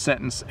 In that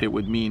sentence, it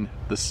would mean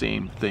the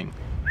same thing.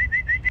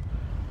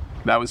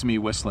 That was me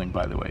whistling,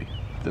 by the way.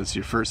 That's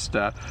your first,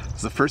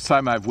 it's the first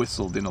time I've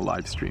whistled in a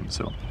live stream,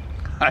 so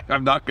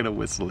I'm not gonna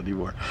whistle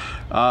anymore.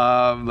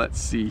 Let's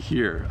see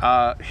here.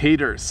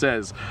 Hader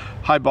says,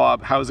 hi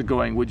Bob, how's it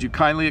going? Would you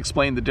kindly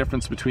explain the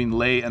difference between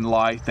lay and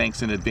lie?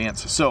 Thanks in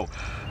advance. So,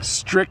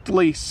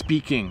 strictly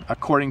speaking,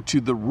 according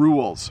to the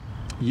rules,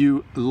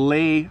 you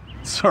lay,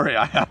 sorry,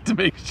 I have to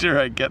make sure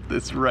I get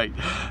this right,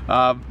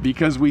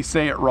 because we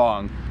say it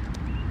wrong.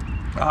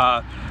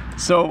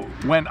 So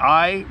when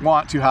I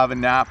want to have a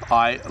nap,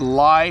 I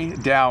lie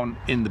down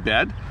in the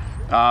bed.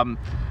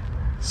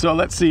 So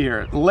let's see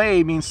here.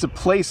 Lay means to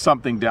place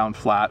something down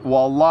flat,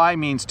 while lie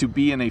means to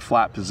be in a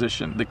flat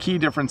position. The key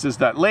difference is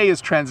that lay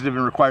is transitive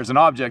and requires an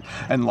object,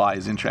 and lie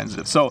is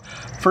intransitive. So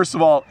first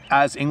of all,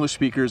 as English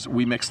speakers,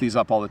 we mix these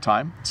up all the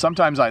time.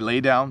 Sometimes I lay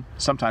down,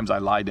 sometimes I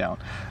lie down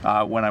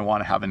when I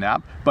want to have a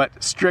nap.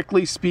 But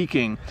strictly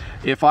speaking,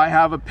 if I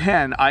have a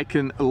pen, I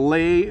can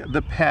lay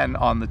the pen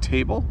on the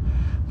table.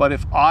 But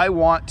if I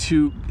want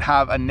to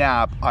have a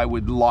nap, I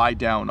would lie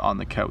down on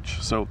the couch.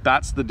 So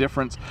that's the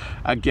difference.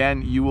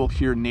 Again, you will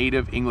hear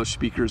native English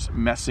speakers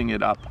messing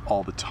it up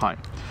all the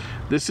time.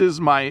 This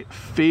is my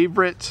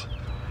favorite,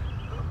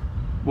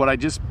 what I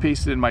just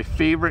pasted in my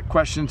favorite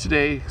question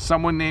today.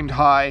 Someone named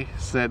Hi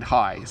said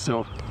hi.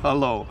 So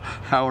hello,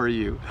 how are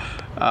you?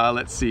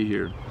 Let's see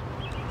here.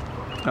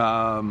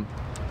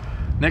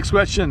 Next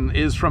question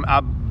is from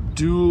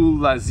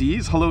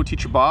Abdulaziz. Hello,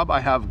 Teacher Bob. I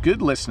have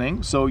good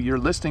listening, so your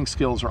listening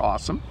skills are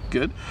awesome.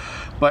 Good.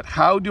 But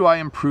how do I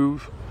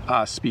improve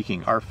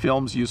speaking? Are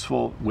films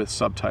useful with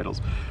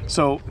subtitles?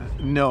 So,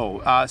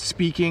 no.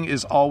 Speaking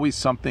is always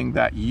something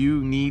that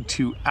you need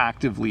to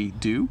actively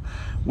do,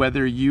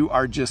 whether you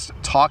are just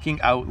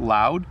talking out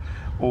loud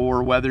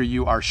or whether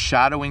you are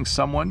shadowing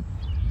someone,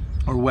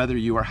 or whether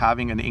you are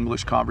having an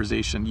English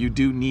conversation. You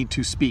do need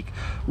to speak.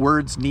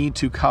 Words need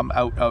to come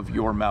out of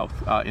your mouth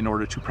in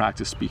order to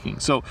practice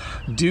speaking. So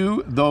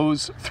do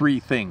those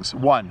three things.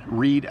 1,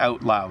 read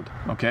out loud,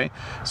 okay?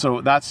 So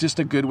that's just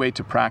a good way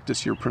to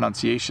practice your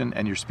pronunciation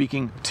and your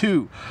speaking.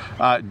 2,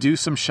 do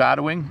some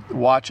shadowing.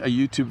 Watch a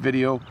YouTube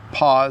video,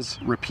 pause,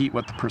 repeat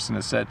what the person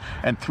has said.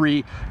 And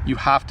 3, you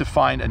have to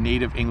find a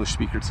native English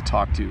speaker to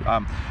talk to.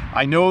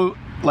 I know,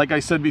 like I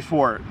said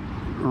before,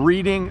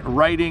 reading,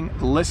 writing,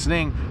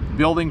 listening,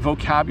 building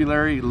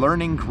vocabulary,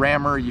 learning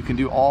grammar, you can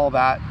do all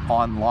that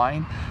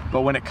online.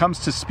 But when it comes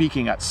to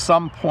speaking, at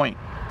some point,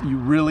 you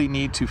really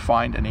need to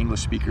find an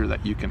English speaker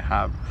that you can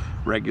have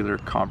regular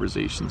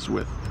conversations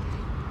with.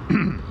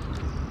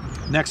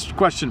 Next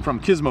question from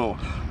Kismo.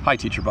 Hi,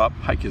 Teacher Bob.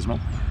 Hi, Kismo.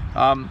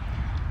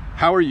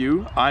 How are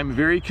you? I'm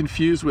very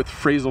confused with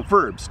phrasal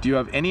verbs. Do you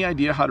have any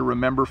idea how to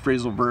remember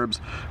phrasal verbs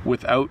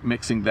without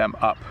mixing them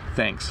up?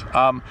 Thanks.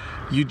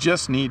 You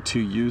just need to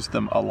use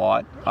them a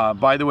lot.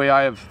 By the way,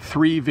 I have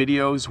 3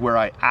 videos where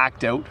I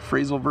act out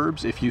phrasal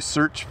verbs. If you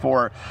search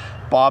for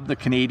Bob the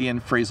Canadian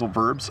phrasal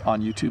verbs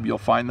on YouTube, you'll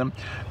find them.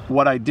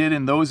 What I did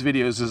in those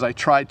videos is I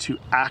tried to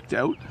act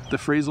out the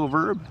phrasal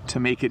verb to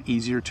make it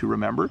easier to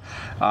remember.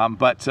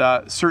 But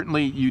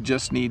certainly you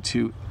just need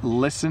to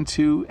listen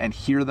to and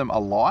hear them a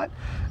lot,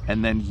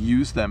 and then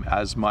use them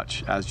as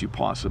much as you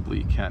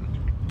possibly can.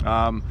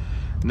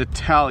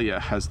 Natalia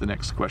has the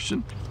next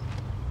question.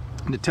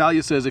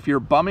 Natalia says, if you're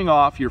bumming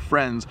off your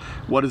friends,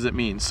 what does it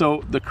mean?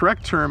 So the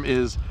correct term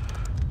is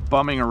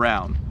bumming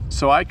around.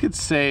 So I could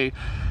say,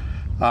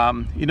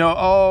 you know,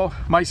 oh,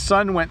 my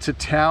son went to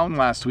town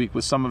last week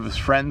with some of his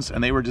friends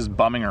and they were just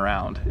bumming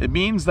around. It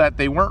means that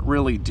they weren't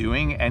really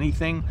doing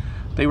anything.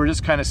 They were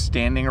just kind of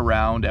standing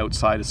around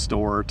outside a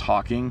store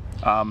talking.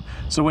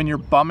 So when you're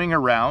bumming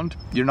around,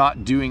 you're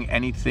not doing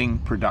anything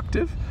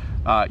productive.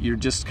 You're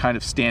just kind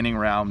of standing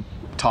around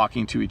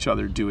talking to each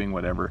other, doing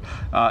whatever.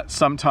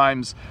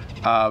 Sometimes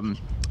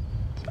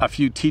a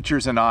few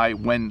teachers and I,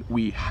 when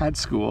we had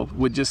school,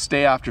 would just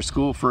stay after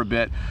school for a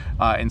bit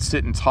and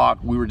sit and talk.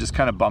 We were just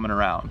kind of bumming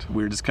around.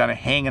 We were just kind of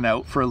hanging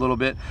out for a little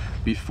bit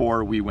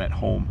before we went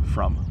home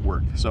from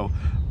work. So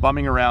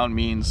bumming around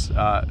means,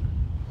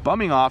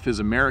 bumming off is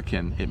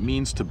American. It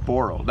means to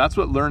borrow. That's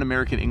what Learn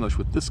American English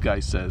with this guy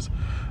says.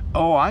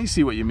 Oh, I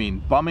see what you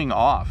mean, bumming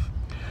off.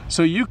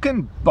 So you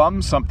can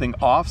bum something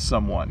off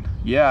someone.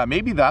 Yeah,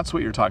 maybe that's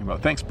what you're talking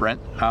about. Thanks, Brent.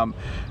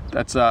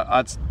 That's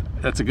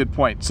a good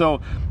point.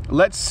 So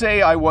let's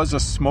say I was a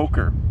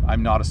smoker.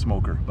 I'm not a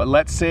smoker, but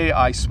let's say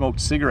I smoked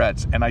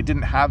cigarettes and I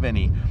didn't have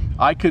any.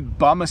 I could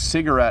bum a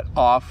cigarette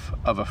off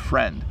of a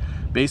friend.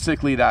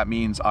 Basically, that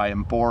means I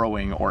am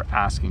borrowing or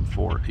asking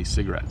for a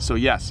cigarette. So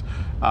yes,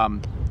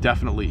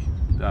 definitely,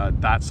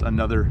 that's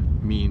another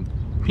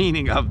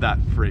meaning of that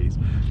phrase.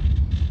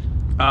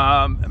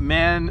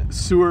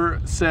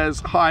 Mansoor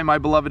says, hi, my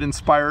beloved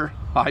Inspire.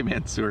 Hi,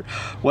 Mansoor.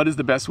 What is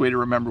the best way to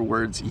remember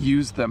words?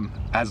 Use them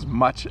as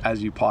much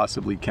as you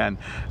possibly can.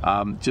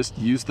 Just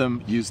use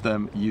them, use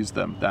them, use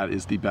them. That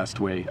is the best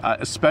way,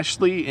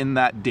 especially in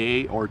that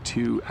day or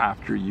two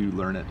after you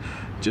learn it.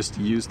 Just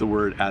use the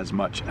word as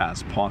much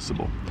as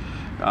possible.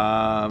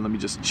 Let me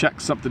just check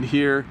something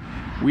here.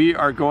 We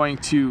are going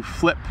to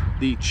flip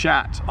the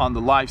chat on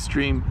the live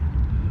stream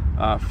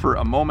for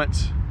a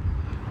moment.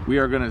 We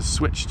are going to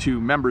switch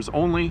to members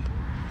only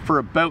for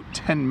about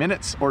 10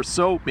 minutes or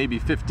so, maybe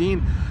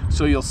 15.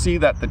 So you'll see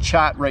that the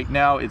chat right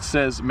now, it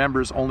says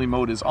members only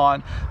mode is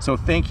on. So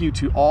thank you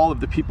to all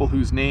of the people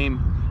whose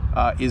name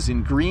is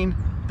in green.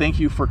 Thank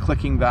you for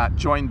clicking that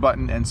join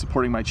button and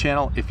supporting my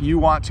channel. If you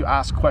want to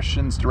ask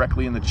questions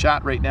directly in the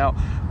chat right now,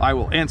 I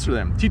will answer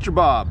them. Teacher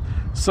Bob,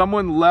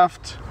 someone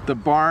left the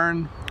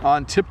barn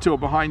on tiptoe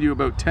behind you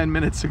about 10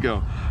 minutes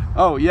ago.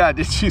 Oh yeah,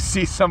 did you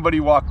see somebody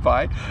walk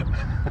by?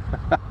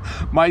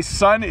 My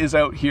son is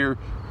out here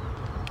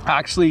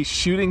actually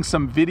shooting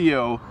some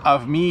video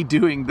of me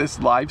doing this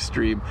live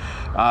stream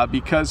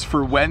because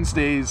for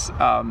Wednesday's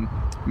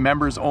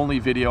members only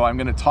video, I'm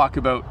going to talk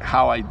about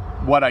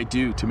what I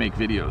do to make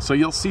videos. So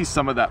you'll see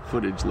some of that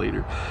footage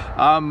later.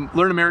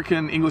 Learn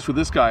American English with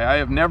this guy. I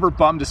have never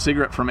bummed a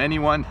cigarette from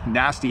anyone.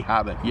 Nasty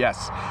habit.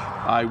 Yes,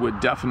 I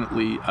would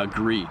definitely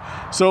agree.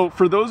 So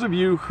for those of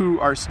you who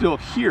are still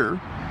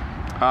here,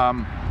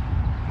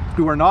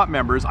 who are not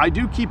members, I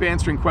do keep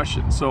answering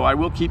questions, so I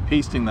will keep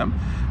pasting them.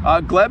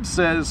 Gleb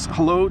says,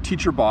 hello,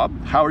 Teacher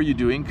Bob. How are you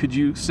doing? Could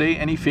you say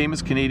any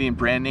famous Canadian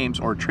brand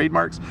names or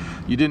trademarks?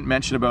 You didn't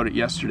mention about it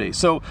yesterday.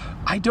 So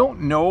I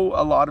don't know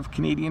a lot of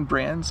Canadian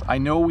brands. I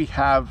know we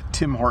have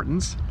Tim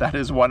Hortons. That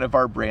is one of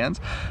our brands.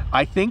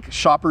 I think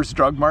Shoppers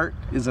Drug Mart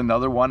is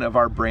another one of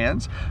our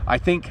brands. I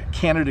think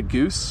Canada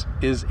Goose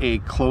is a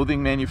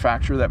clothing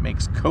manufacturer that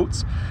makes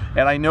coats.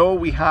 And I know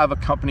we have a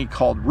company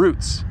called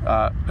Roots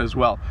as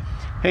well.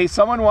 Hey,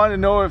 someone wanted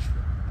to know if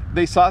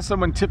they saw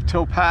someone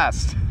tiptoe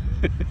past.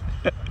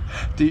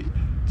 Do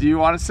you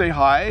want to say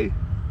hi?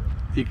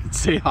 You can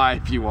say hi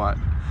if you want.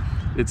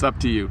 It's up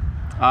to you.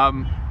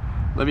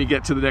 Let me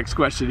get to the next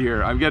question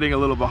here. I'm getting a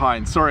little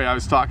behind. Sorry, I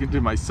was talking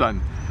to my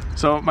son.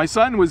 So my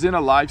son was in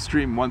a live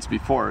stream once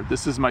before.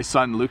 This is my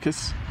son,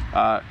 Lucas.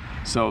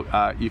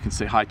 So you can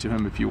say hi to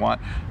him if you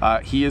want.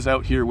 He is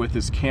out here with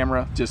his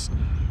camera. Just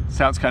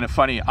sounds kind of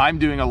funny. I'm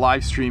doing a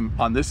live stream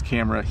on this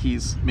camera.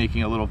 He's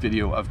making a little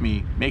video of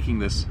me making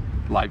this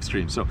live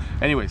stream. So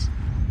anyways,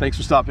 thanks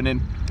for stopping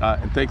in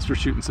and thanks for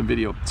shooting some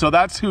video. So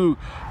that's who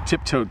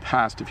tiptoed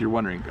past, if you're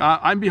wondering.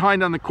 I'm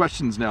behind on the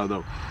questions now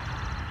though.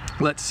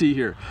 Let's see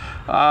here.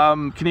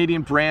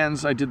 Canadian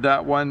brands, I did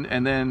that one.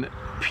 And then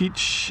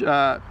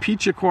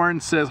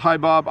Peachacorn says, hi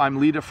Bob, I'm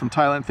Lita from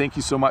Thailand. Thank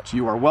you so much.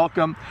 You are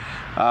welcome.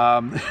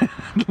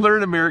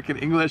 Learn American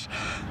English.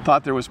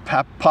 Thought there was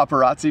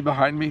paparazzi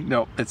behind me.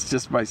 No, it's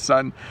just my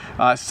son.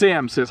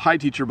 Sam says, hi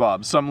Teacher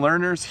Bob. Some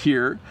learners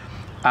here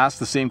ask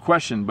the same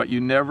question, but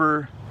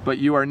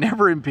you are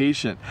never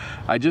impatient.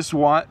 I just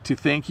want to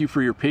thank you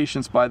for your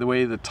patience. By the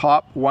way, the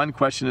top one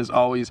question is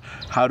always,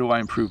 how do I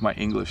improve my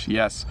English?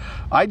 Yes,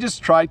 I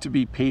just try to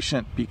be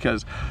patient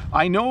because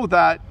I know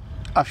that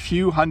a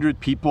few hundred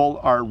people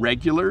are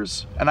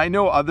regulars and I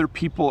know other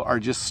people are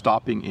just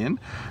stopping in.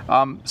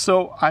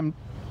 So I'm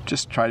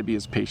just try to be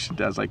as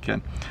patient as I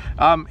can.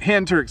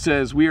 Han Turk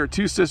says, we are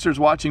two sisters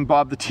watching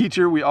Bob the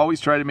Teacher. We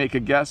always try to make a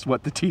guess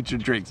what the teacher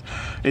drinks.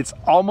 It's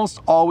almost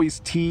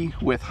always tea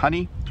with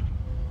honey.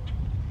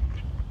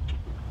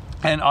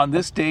 And on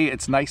this day,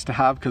 it's nice to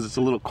have because it's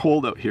a little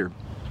cold out here.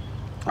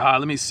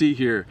 Let me see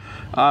here.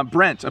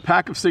 Brent, a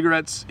pack of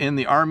cigarettes in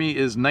the army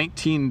is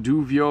 19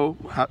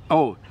 Duvio.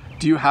 Oh,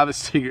 do you have a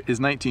cigarette? Is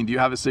 19. Do you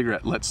have a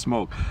cigarette? Let's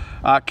smoke.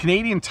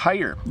 Canadian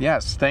Tire.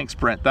 Yes, thanks,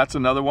 Brent. That's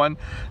another one.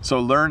 So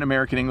learn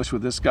American English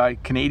with this guy.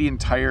 Canadian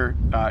Tire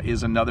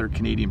is another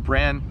Canadian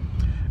brand.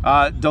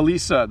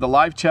 Delisa, the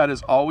live chat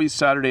is always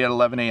Saturday at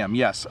 11 a.m.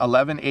 Yes,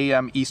 11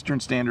 a.m. Eastern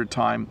Standard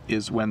Time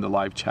is when the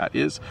live chat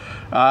is.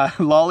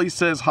 Lolly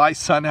says, hi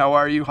son, how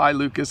are you? Hi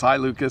Lucas, hi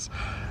Lucas.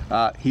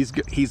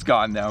 He's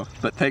gone now,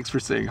 but thanks for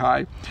saying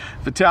hi.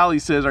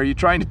 Vitaly says, are you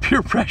trying to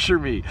peer pressure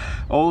me?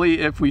 Only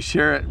if we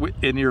share it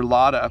in your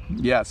Lada.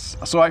 Yes.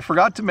 So I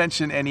forgot to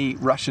mention any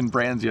Russian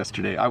brands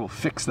yesterday. I will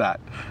fix that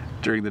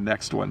during the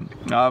next one.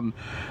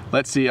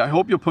 Let's see. I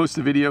hope you'll post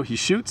the video he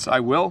shoots. I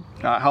will.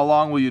 How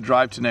long will you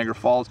drive to Niagara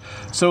Falls?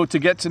 So to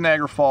get to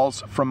Niagara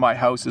Falls from my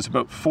house is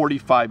about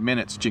 45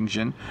 minutes,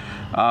 Jingjin.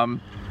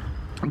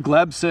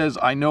 Gleb says,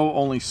 I know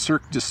only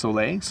Cirque du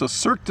Soleil. So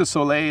Cirque du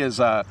Soleil is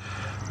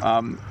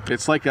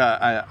it's like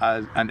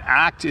an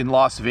act in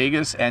Las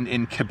Vegas and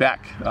in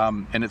Quebec,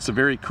 and it's a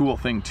very cool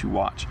thing to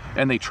watch,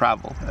 and they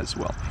travel as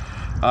well.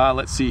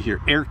 Let's see here.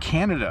 Air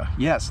Canada.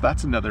 Yes,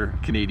 that's another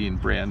Canadian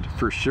brand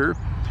for sure.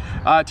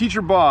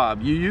 Teacher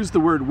Bob, you used the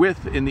word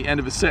with in the end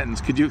of a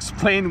sentence. Could you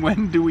explain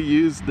when do we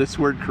use this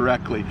word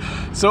correctly?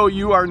 So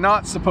you are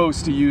not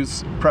supposed to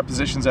use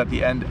prepositions at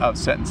the end of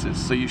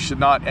sentences. So you should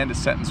not end a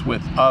sentence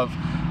with of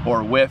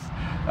or with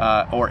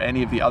or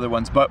any of the other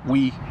ones, but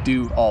we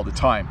do all the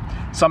time.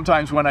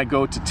 Sometimes when I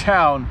go to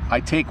town, I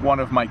take one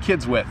of my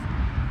kids with.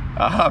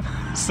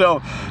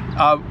 So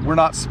we're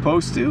not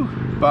supposed to,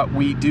 but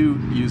we do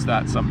use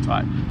that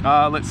sometime.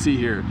 Let's see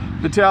here.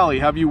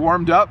 Vitaly, have you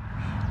warmed up?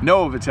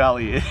 No,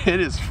 Vitaly, it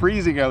is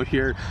freezing out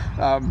here,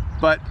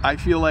 but I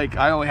feel like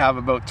I only have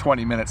about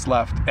 20 minutes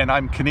left, and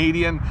I'm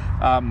Canadian.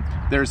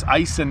 There's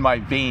ice in my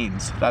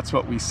veins. That's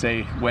what we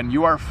say. When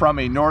you are from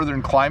a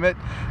northern climate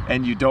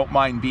and you don't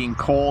mind being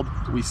cold,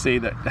 we say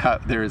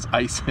that there is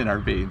ice in our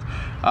veins.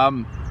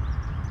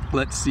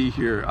 Let's see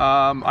here.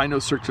 I know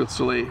Cirque du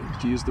Soleil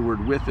to use the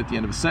word with at the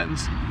end of a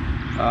sentence.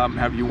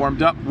 Have you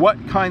warmed up?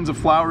 What kinds of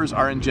flowers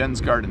are in Jen's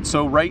garden?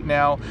 So right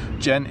now,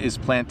 Jen is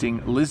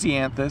planting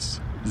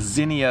Lisianthus,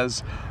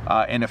 zinnias,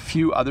 and a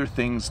few other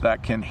things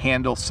that can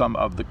handle some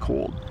of the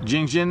cold.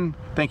 Jingjin,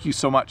 thank you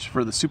so much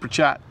for the super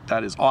chat.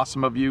 That is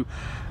awesome of you.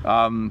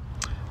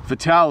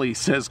 Vitaly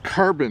says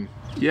carbon.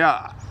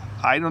 Yeah,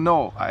 I don't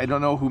know. I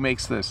don't know who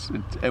makes this.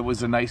 It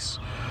was a nice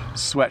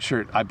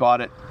sweatshirt. I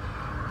bought it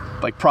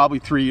like probably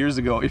 3 years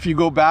ago. If you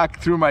go back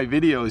through my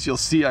videos, you'll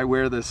see I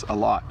wear this a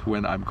lot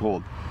when I'm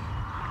cold.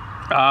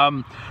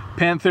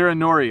 Panthera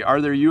Nori, are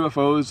there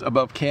UFOs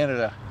above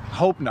Canada?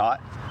 Hope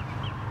not.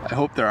 I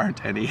hope there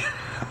aren't any.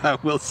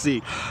 We'll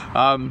see.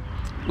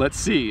 Let's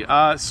see.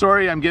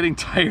 Sorry, I'm getting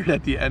tired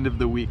at the end of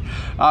the week.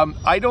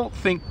 I don't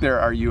think there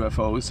are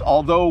UFOs,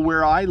 although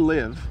where I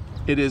live,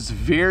 it is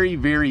very,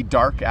 very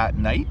dark at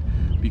night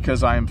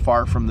because I am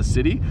far from the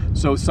city.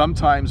 So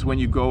sometimes when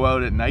you go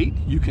out at night,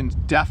 you can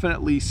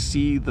definitely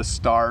see the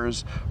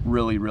stars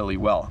really, really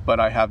well. But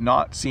I have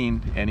not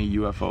seen any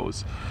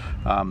UFOs.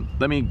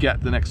 Let me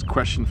get the next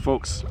question,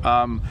 folks.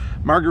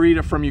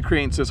 Margarita from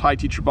Ukraine says, hi,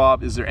 Teacher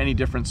Bob. Is there any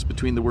difference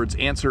between the words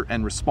answer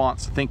and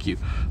response? Thank you.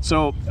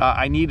 So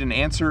I need an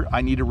answer.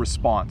 I need a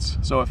response.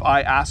 So if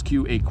I ask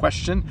you a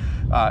question,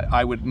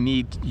 I would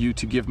need you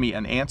to give me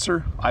an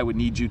answer. I would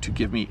need you to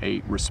give me a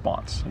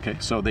response. Okay,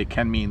 so they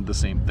can mean the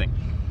same thing.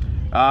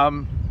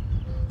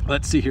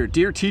 Let's see here.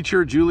 Dear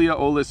teacher, Julia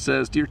Olis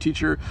says, dear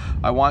teacher,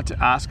 I want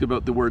to ask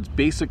about the words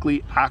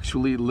basically,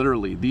 actually,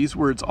 literally. These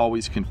words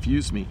always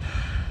confuse me.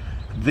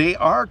 They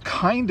are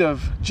kind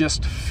of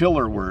just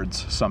filler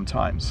words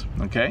sometimes,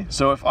 okay?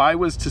 So if I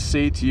was to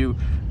say to you,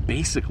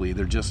 basically,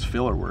 they're just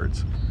filler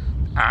words.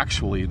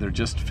 Actually, they're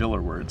just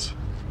filler words.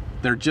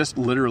 They're just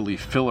literally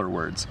filler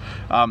words.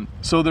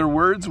 So they're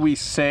words we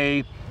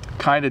say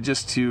kind of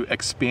just to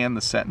expand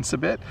the sentence a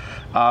bit.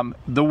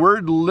 The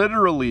word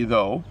literally,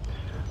 though,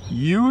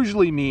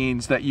 usually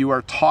means that you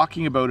are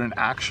talking about an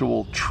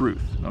actual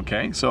truth,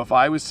 okay? So if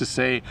I was to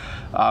say,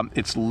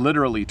 it's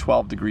literally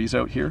 12 degrees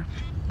out here,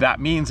 that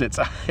means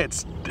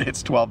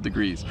it's 12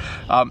 degrees.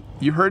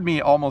 You heard me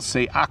almost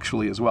say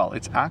actually as well.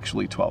 It's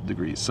actually 12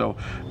 degrees. So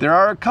there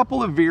are a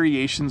couple of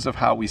variations of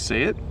how we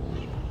say it,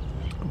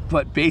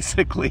 but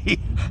basically,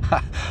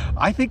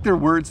 I think they're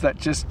words that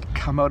just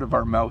come out of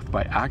our mouth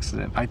by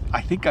accident.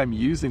 I think I'm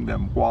using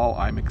them while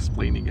I'm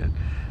explaining it.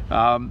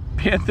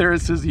 Panthera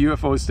says the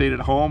UFO stayed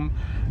at home.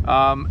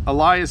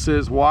 Elias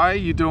says, why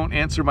you don't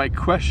answer my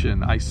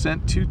question? I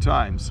sent 2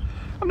 times.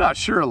 I'm not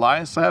sure,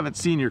 Elias. I haven't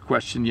seen your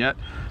question yet.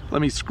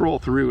 Let me scroll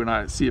through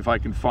and see if I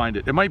can find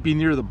it. It might be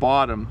near the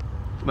bottom.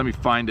 Let me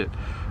find it.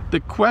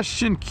 The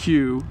question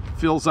queue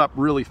fills up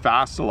really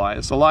fast,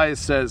 Elias. Elias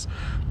says,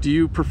 do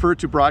you prefer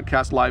to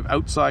broadcast live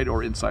outside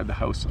or inside the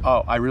house?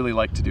 Oh, I really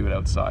like to do it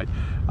outside.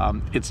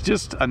 It's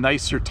just a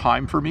nicer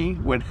time for me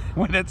when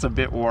it's a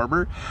bit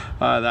warmer,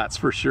 that's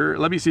for sure.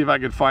 Let me see if I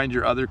can find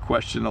your other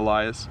question,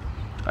 Elias.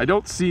 I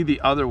don't see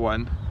the other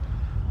one.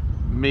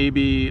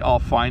 Maybe I'll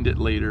find it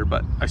later,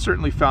 but I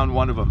certainly found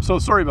one of them. So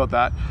sorry about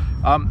that.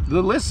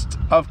 The list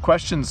of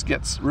questions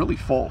gets really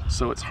full,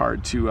 so it's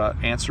hard to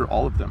answer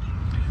all of them.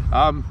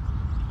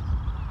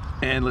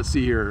 And let's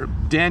see here.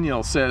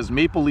 Daniel says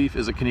Maple Leaf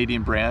is a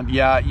Canadian brand.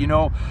 Yeah, you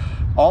know,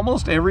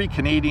 almost every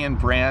Canadian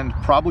brand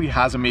probably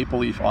has a maple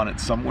leaf on it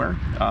somewhere.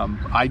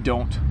 I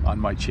don't on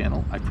my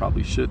channel. I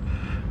probably should.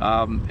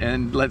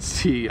 And let's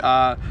see.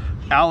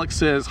 Alex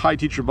says, hi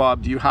Teacher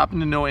Bob, do you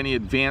happen to know any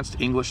advanced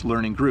English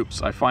learning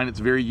groups? I find it's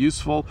very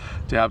useful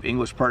to have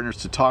English partners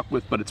to talk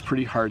with, but it's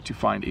pretty hard to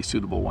find a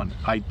suitable one.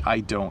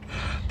 I don't.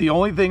 The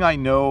only thing I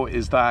know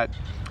is that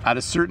at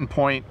a certain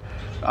point,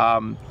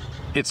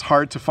 it's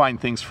hard to find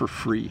things for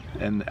free,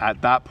 and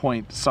at that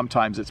point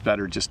sometimes it's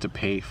better just to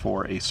pay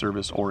for a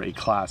service or a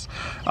class.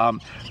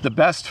 The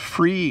best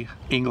free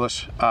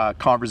English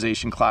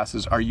conversation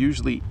classes are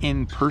usually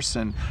in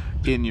person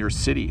in your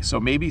city, so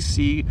maybe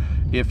see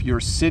if your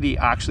city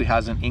actually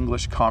has an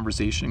English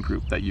conversation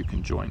group that you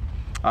can join.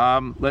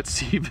 Let's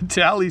see,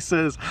 Vitali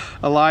says,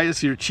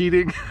 Elias, you're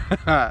cheating.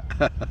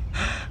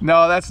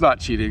 No, that's not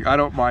cheating. I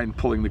don't mind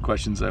pulling the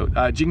questions out.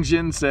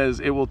 Jingjin says,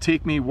 it will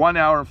take me 1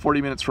 hour and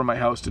 40 minutes from my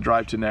house to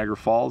drive to Niagara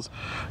Falls.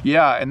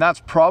 Yeah, and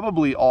that's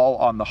probably all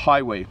on the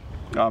highway.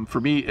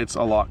 For me, it's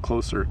a lot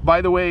closer.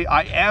 By the way,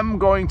 I am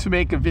going to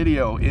make a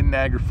video in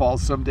Niagara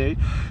Falls someday,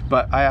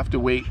 but I have to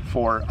wait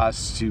for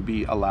us to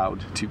be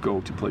allowed to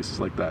go to places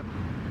like that.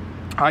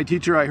 Hi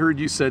teacher, I heard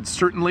you said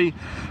certainly.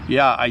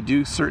 Yeah, I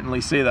do certainly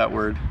say that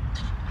word.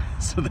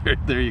 So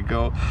there you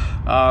go.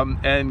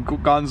 And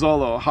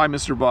Gonzalo, hi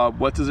Mr. Bob,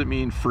 what does it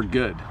mean for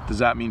good? Does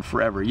that mean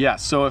forever?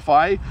 Yes, so if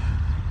I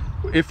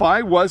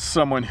was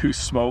someone who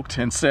smoked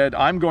and said,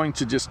 I'm going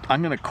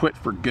to quit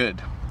for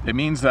good, it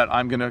means that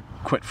I'm gonna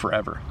quit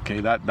forever.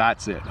 Okay,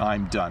 that's it,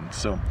 I'm done.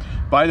 So,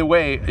 by the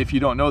way, if you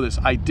don't know this,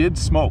 I did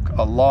smoke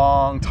a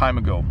long time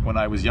ago. When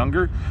I was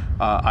younger,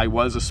 I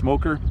was a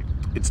smoker.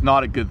 It's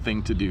not a good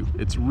thing to do.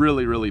 It's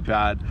really, really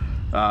bad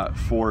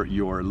for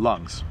your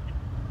lungs.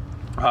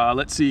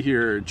 Let's see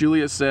here.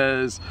 Julia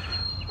says,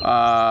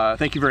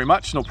 thank you very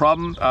much, no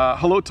problem.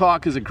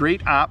 HelloTalk is a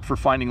great app for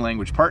finding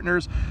language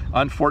partners.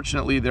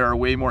 Unfortunately, there are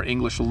way more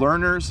English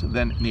learners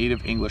than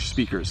native English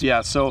speakers.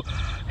 Yeah, so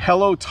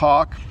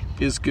HelloTalk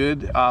is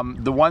good.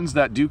 The ones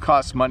that do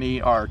cost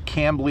money are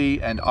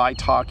Cambly and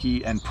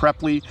italki and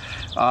Preply.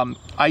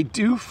 I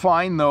do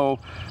find though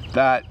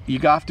that you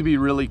have to be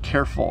really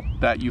careful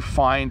that you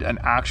find an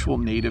actual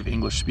native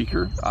English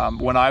speaker.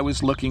 When I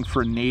was looking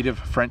for native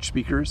French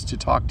speakers to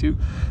talk to,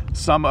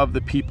 some of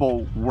the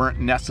people weren't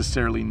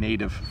necessarily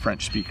native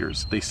French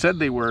speakers. They said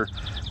they were,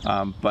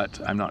 but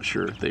I'm not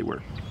sure if they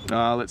were.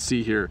 Let's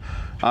see here.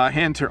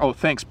 Oh,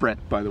 thanks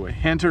Brent, by the way.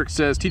 Hanturk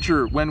says,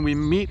 teacher, when we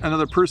meet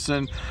another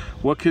person,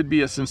 what could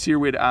be a sincere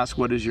way to ask,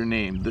 what is your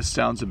name? This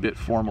sounds a bit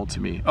formal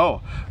to me.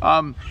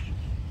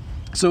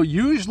 So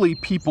usually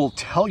people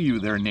tell you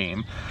their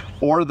name,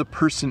 or the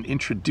person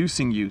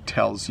introducing you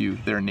tells you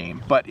their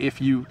name. But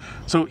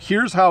so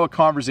here's how a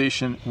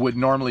conversation would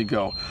normally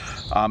go.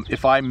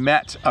 If I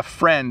met a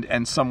friend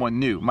and someone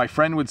new, my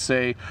friend would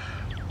say,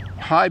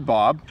 hi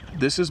Bob,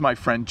 this is my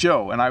friend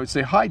Joe. And I would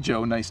say, hi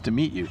Joe, nice to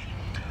meet you.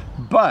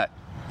 But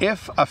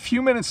if a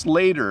few minutes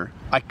later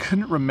I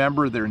couldn't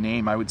remember their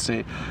name, I would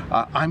say,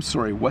 I'm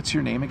sorry, what's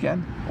your name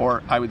again?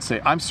 Or I would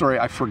say, I'm sorry,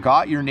 I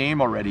forgot your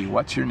name already.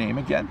 What's your name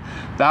again?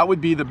 That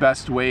would be the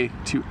best way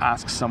to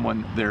ask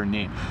someone their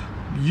name.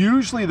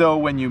 Usually though,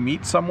 when you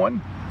meet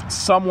someone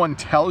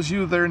tells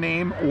you their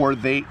name, or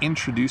they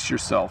introduce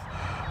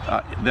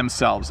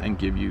themselves and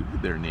give you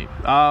their name.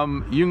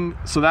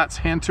 So that's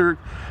Hantur.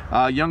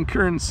 Young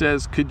Kern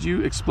says, could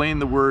you explain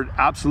the word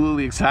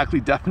absolutely, exactly,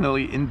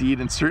 definitely, indeed,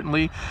 and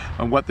certainly,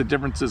 and what the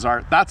differences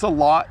are? That's a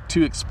lot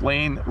to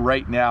explain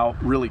right now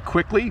really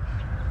quickly,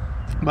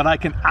 but I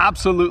can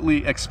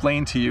absolutely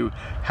explain to you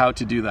how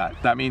to do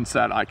that. That means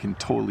that I can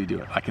totally do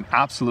it. I can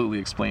absolutely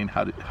explain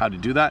how to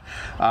do that,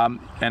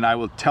 and I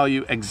will tell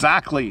you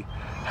exactly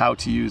how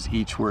to use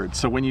each word.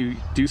 So when you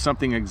do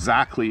something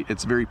exactly,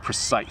 it's very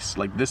precise.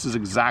 Like, this is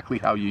exactly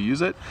how you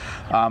use it,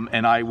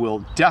 and I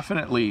will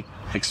definitely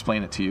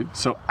explain it to you.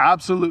 So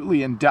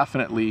absolutely and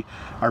definitely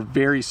are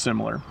very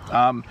similar.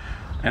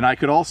 And I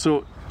could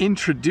also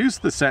introduce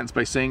the sentence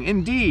by saying,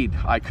 indeed,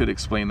 I could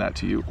explain that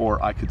to you,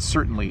 or I could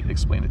certainly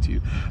explain it to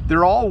you.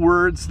 They're all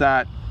words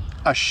that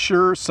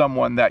assure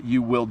someone that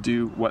you will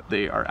do what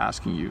they are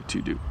asking you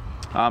to do.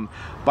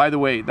 By the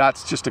way,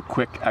 that's just a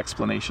quick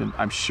explanation.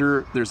 I'm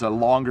sure there's a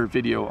longer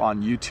video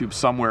on YouTube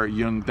somewhere,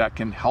 Jung, that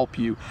can help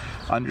you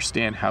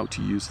understand how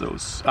to use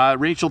those.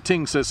 Rachel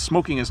Ting says,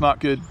 smoking is not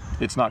good.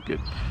 It's not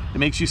good. It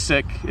makes you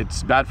sick.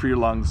 It's bad for your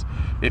lungs.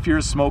 If you're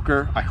a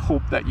smoker, I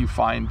hope that you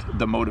find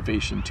the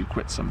motivation to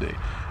quit someday.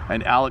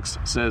 And Alex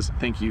says,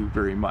 thank you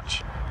very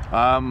much.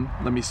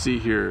 Let me see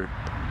here.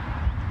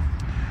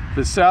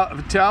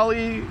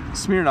 Vitaly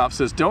Smirnov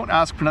says, don't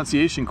ask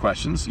pronunciation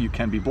questions. You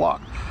can be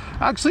blocked.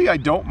 Actually, I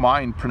don't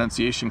mind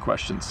pronunciation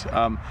questions.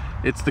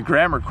 It's the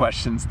grammar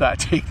questions that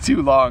take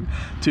too long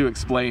to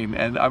explain,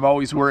 and I'm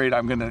always worried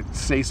I'm going to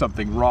say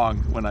something wrong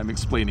when I'm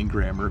explaining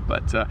grammar,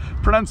 but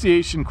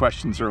pronunciation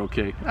questions are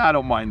okay. I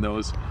don't mind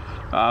those.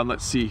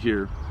 Let's see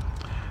here.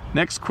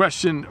 Next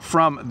question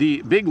from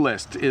the big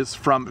list is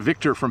from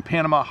Victor from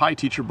Panama. Hi,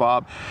 Teacher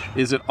Bob.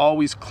 Is it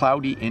always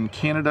cloudy in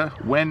Canada?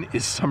 When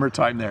is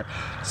summertime there?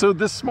 So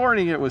this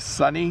morning it was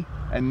sunny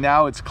and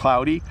now it's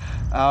cloudy.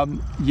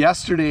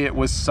 Yesterday it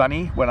was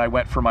sunny when I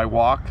went for my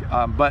walk,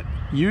 but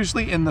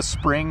usually in the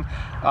spring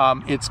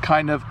it's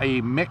kind of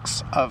a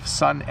mix of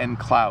sun and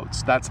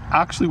clouds. That's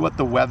actually what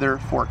the weather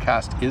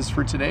forecast is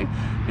for today.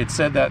 It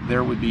said that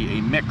there would be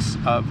a mix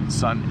of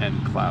sun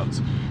and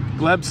clouds.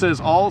 Gleb says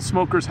all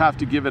smokers have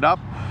to give it up.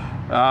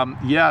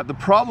 Yeah, the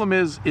problem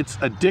is it's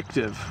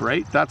addictive,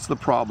 right? That's the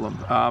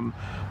problem.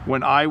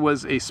 When I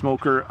was a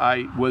smoker,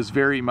 I was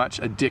very much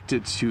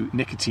addicted to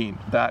nicotine.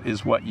 That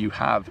is what you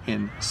have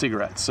in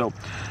cigarettes. So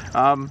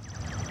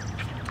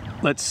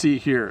let's see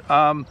here.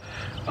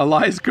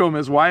 Elias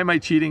Gomez, why am I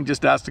cheating?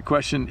 Just asked a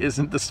question.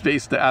 Isn't the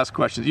space to ask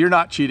questions? You're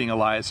not cheating,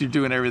 Elias. You're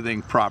doing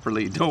everything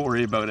properly. Don't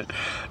worry about it.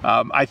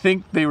 I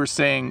think they were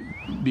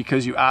saying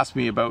because you asked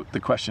me about the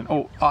question.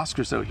 Oh,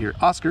 Oscar's out here.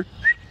 Oscar,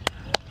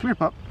 come here,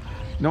 pup.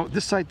 No,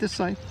 this side, this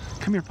side.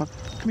 Come here, pup.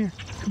 Come here,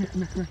 come here,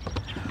 come here, come here.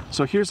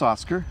 So here's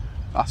Oscar.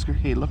 Oscar,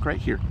 hey, look right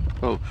here.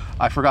 Oh,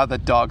 I forgot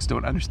that dogs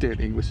don't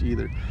understand English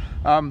either.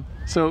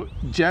 So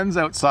Jen's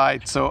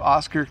outside. So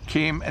Oscar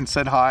came and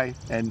said hi,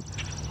 and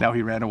now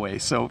he ran away.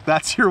 So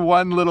that's your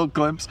one little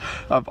glimpse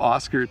of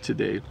Oscar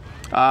today.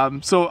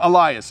 So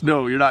Elias,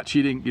 no, you're not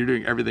cheating. You're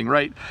doing everything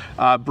right.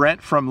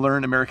 Brent from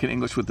Learn American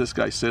English with This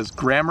Guy says,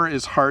 grammar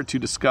is hard to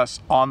discuss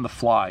on the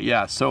fly.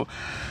 Yeah, so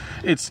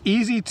it's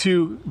easy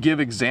to give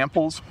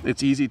examples.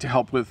 It's easy to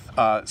help with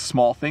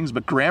small things,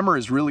 but grammar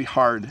is really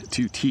hard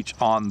to teach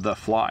on the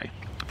fly,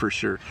 for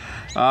sure.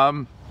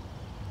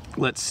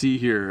 Let's see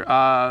here.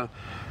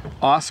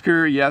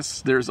 Oscar,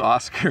 yes, there's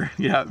Oscar.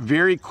 Yeah,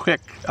 very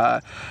quick.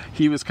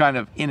 He was kind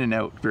of in and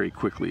out very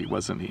quickly,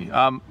 wasn't he?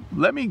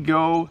 Let me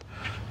go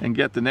and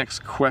get the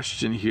next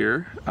question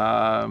here.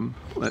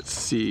 Let's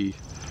see.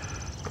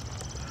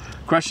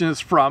 Question is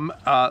from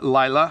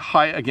Lila.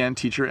 Hi again,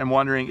 teacher. I'm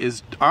wondering,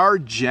 are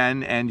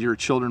Jen and your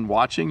children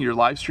watching your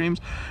live streams?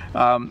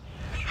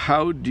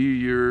 How do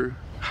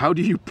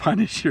you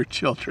punish your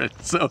children?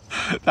 So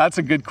that's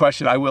a good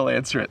question. I will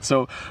answer it.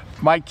 So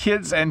my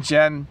kids and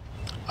Jen,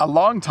 a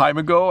long time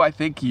ago, I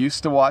think,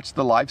 used to watch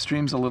the live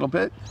streams a little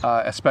bit,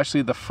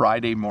 especially the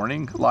Friday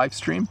morning live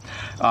stream,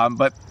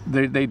 but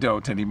they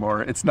don't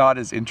anymore. It's not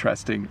as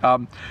interesting.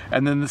 And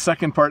then the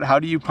second part, how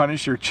do you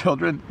punish your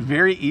children?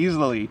 Very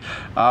easily.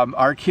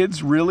 Our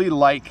kids really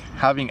like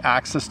having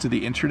access to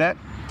the internet.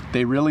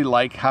 They really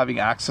like having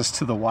access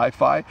to the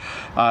Wi-Fi,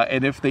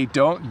 and if they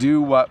don't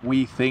do what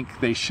we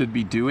think they should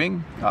be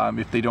doing,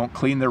 if they don't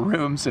clean their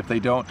rooms, if they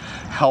don't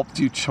help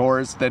do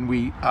chores, then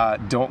we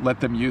don't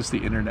let them use the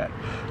internet.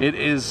 It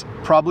is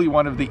probably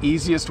one of the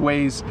easiest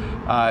ways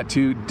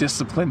to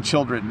discipline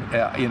children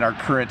in our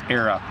current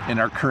era, in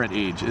our current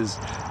age, is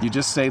you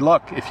just say,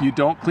 look, if you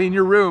don't clean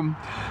your room,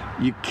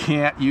 you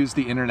can't use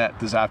the internet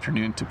this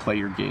afternoon to play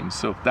your games.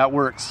 So that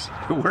works.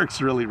 It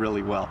works really,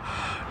 really well.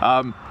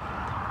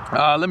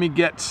 Let me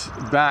get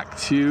back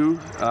to,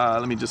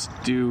 let me just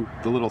do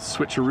the little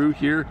switcheroo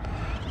here.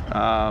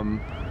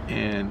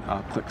 And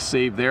I'll click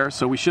save there.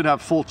 So we should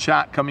have full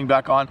chat coming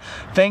back on.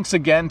 Thanks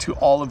again to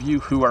all of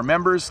you who are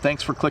members.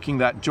 Thanks for clicking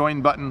that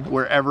join button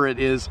wherever it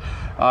is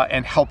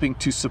and helping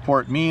to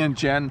support me and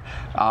Jen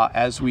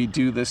as we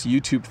do this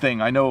YouTube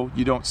thing. I know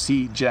you don't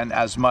see Jen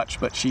as much,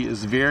 but she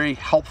is very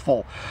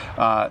helpful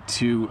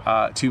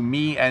to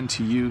me and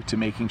to you to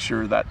making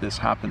sure that this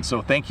happens.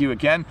 So thank you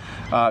again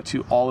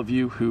to all of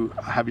you who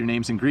have your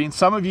names in green.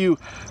 Some of you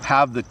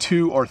have the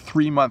 2 or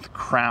 3 month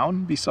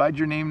crown beside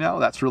your name now.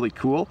 That's really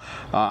cool.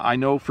 I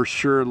know for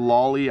sure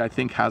Lolly, I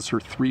think, has her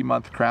 3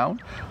 month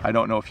crown. I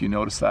don't know if you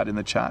noticed that in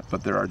the chat,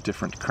 but there are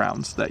different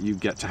crowns that you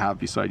get to have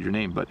beside your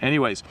name. But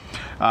anyways,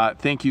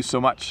 thank you so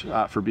much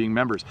for being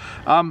members.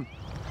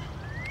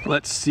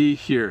 Let's see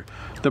here.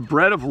 The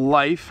Bread of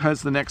Life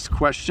has the next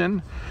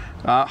question.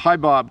 Hi,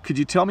 Bob. Could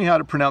you tell me how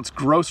to pronounce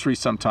grocery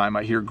sometime?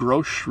 I hear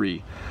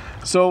grocery.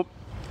 So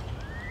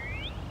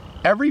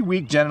every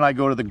week, Jen and I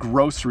go to the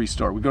grocery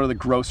store. We go to the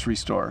grocery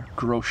store.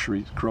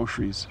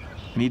 Groceries.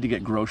 I need to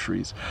get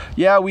groceries.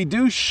 Yeah, we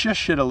do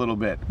shush it a little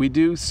bit. We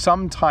do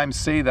sometimes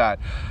say that.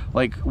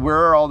 Like,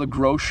 where are all the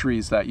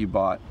groceries that you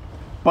bought?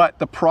 But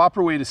the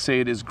proper way to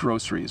say it is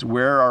groceries.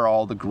 Where are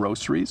all the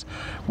groceries?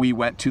 We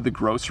went to the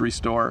grocery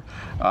store.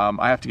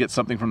 I have to get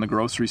something from the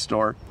grocery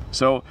store.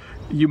 So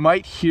you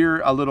might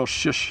hear a little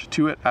shush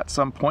to it at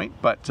some point,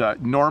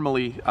 but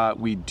normally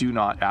we do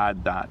not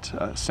add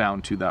that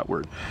sound to that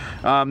word.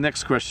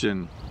 Next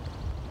question.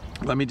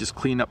 Let me just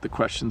clean up the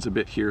questions a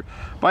bit here.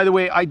 By the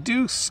way, I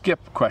do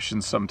skip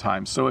questions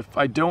sometimes. So if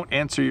I don't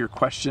answer your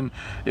question,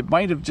 it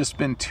might have just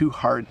been too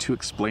hard to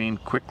explain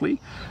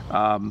quickly.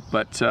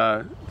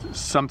 But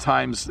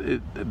sometimes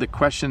the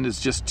question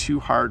is just too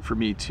hard for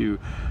me to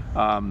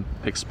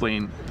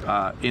explain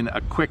in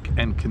a quick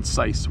and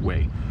concise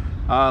way.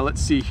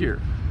 Let's see here.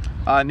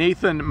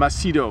 Nathan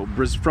Macedo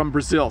from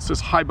Brazil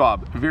says, hi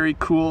Bob, very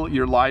cool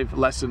your live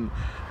lesson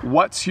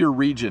what's your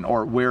region,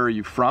 or where are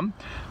you from?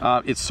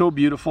 It's so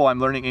beautiful. I'm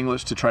learning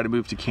English to try to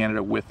move to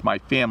Canada with my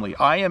family.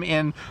 I am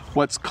in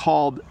what's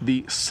called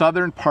the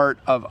southern part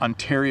of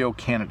Ontario,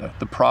 Canada.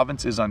 The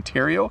province is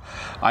Ontario.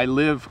 I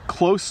live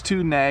close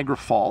to Niagara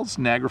Falls.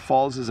 Niagara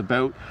Falls is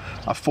about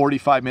a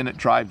 45-minute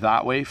drive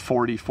that way,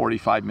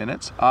 45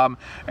 minutes.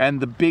 And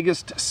the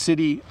biggest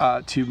city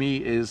to me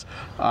is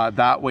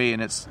that way,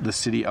 and it's the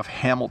city of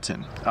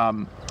Hamilton.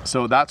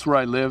 So that's where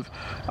I live.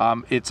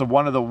 It's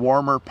one of the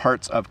warmer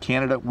parts of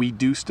Canada. We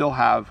do still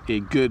have a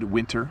good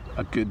winter,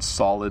 a good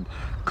solid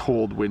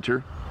cold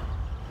winter,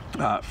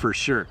 for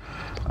sure.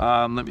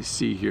 Let me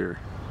see here.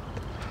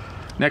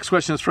 Next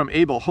question is from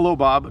Abel. Hello,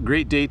 Bob.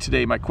 Great day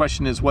today. My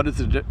question is, what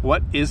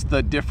is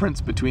the difference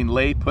between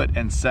lay, put,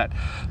 and set?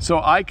 So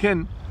I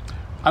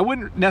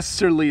wouldn't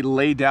necessarily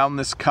lay down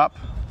this cup.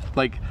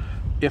 Like,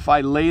 if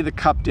I lay the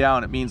cup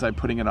down, it means I'm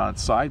putting it on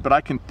its side, but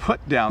I can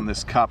put down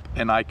this cup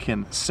and I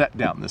can set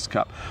down this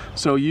cup.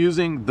 So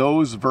using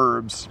those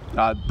verbs,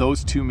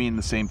 those two mean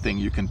the same thing.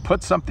 You can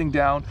put something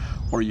down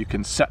or you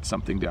can set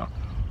something down.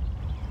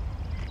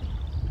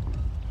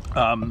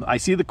 I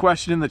see the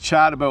question in the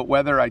chat about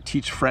whether I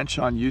teach French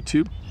on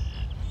YouTube.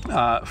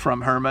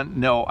 From Herman.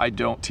 No, I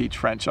don't teach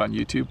French on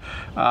YouTube.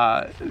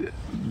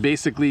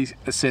 Basically,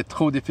 c'est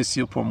trop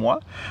difficile pour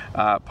moi,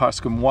 parce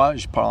que moi,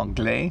 je parle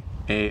anglais.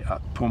 Et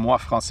pour moi,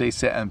 français,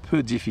 c'est un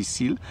peu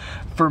difficile.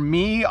 For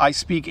me, I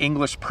speak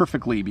English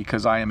perfectly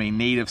because I am a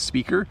native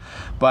speaker.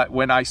 But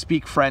when I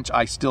speak French,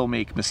 I still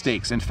make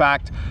mistakes. In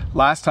fact,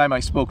 last time I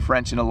spoke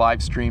French in a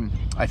live stream,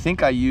 I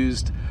think I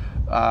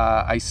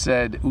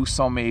said où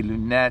sont mes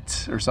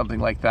lunettes or something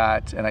like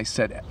that, and I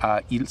said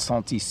ils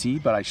sont ici,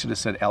 but I should have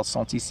said elles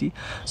sont ici.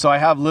 So I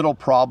have little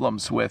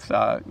problems with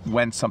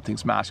when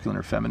something's masculine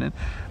or feminine.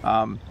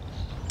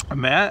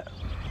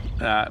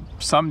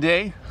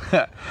 Someday,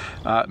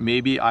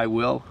 maybe I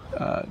will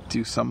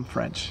do some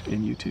French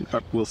in YouTube.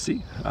 We'll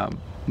see.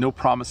 No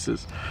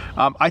promises.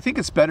 I think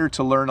it's better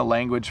to learn a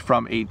language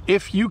from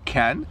if you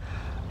can,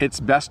 it's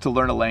best to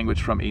learn a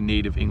language from a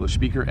native English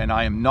speaker, and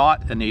I am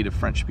not a native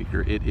French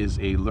speaker. It is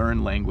a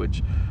learned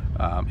language.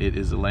 It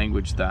is a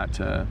language that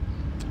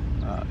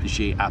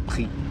j'ai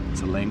appris.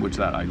 It's a language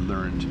that I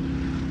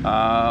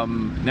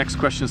learned. Next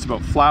question is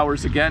about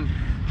flowers again.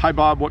 Hi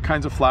Bob, what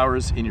kinds of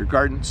flowers in your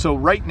garden? So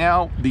right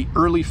now, the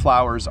early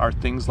flowers are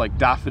things like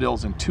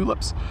daffodils and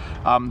tulips.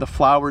 The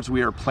flowers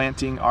we are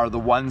planting are the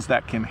ones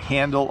that can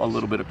handle a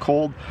little bit of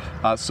cold.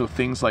 So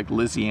things like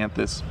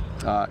Lisianthus,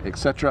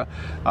 etc.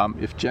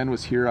 If Jen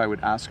was here, I would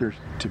ask her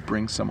to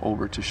bring some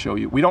over to show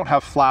you. We don't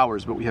have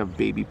flowers, but we have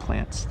baby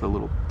plants, the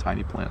little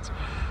tiny plants.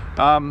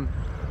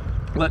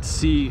 Let's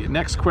see,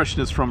 next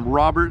question is from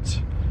Robert.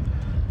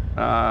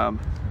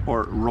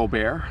 Or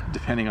Robert,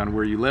 depending on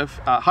where you live.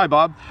 Hi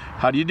Bob,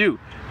 how do you do?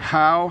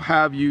 How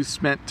have you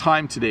spent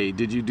time today?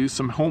 Did you do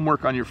some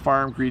homework on your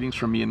farm? Greetings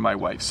from me and my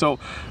wife. So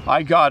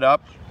I got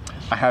up,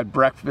 I had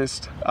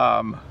breakfast,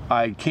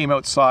 I came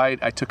outside,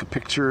 I took a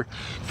picture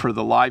for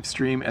the live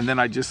stream, and then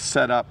I just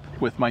set up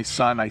with my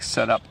son, I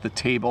set up the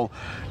table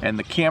and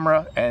the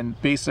camera, and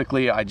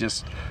basically I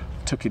just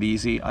took it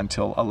easy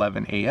until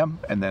 11 a.m.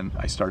 and then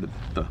I started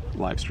the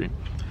live stream.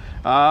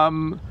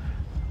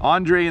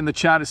 Andre in the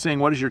chat is saying,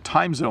 what is your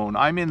time zone?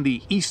 I'm in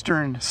the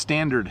Eastern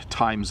Standard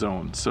Time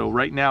Zone. So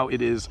right now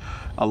it is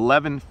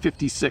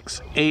 11:56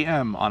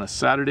 a.m. on a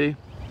Saturday.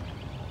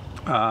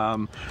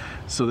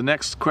 So the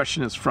next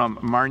question is from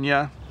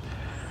Marnia.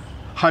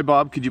 Hi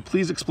Bob, could you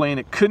please explain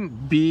it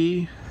couldn't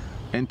be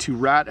and to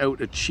rat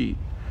out a cheat?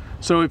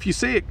 So if you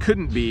say it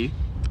couldn't be,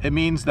 it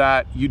means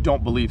that you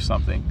don't believe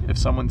something. If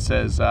someone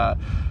says,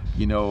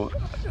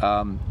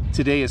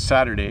 today is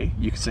Saturday,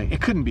 you could say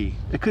it couldn't be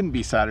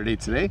Saturday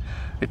today.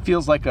 It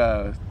feels like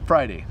a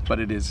Friday, but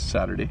it is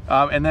Saturday.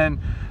 And then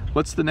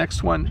what's the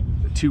next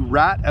one? To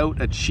rat out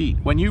a cheat.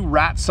 When you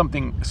rat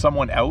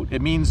someone out,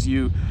 it means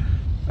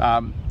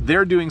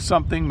they're doing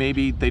something,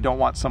 maybe they don't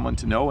want someone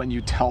to know, and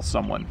you tell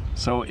someone.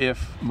 So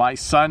if my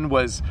son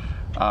was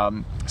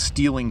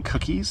stealing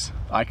cookies,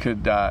 I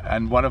could,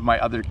 and one of my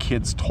other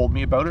kids told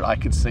me about it, I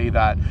could say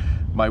that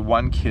my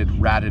one kid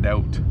ratted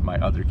out my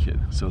other kid.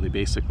 So they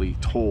basically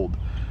told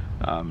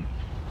me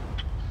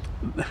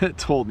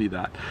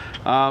that.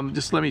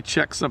 Just let me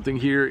check something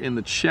here in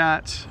the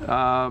chat.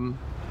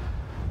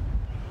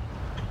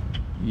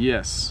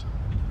 Yes,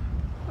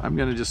 I'm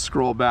gonna just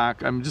scroll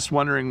back. I'm just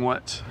wondering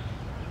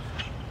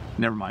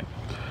never mind.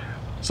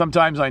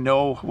 Sometimes I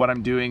know what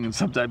I'm doing and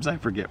sometimes I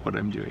forget what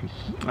I'm doing.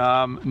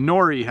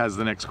 Nori has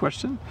the next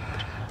question.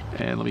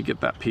 And let me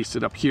get that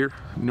pasted up here.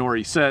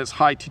 Nori says,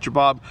 hi Teacher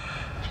Bob.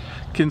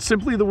 Can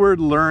simply the word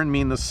learn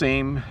mean the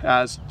same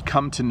as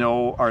come to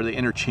know? Are they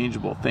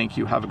interchangeable? Thank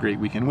you. Have a great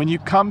weekend. When you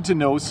come to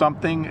know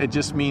something, it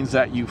just means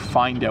that you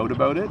find out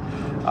about it.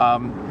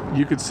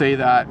 You could say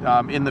that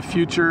in the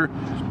future.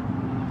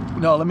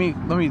 No, let me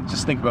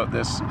just think about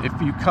this. If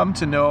you come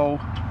to know,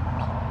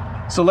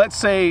 so let's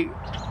say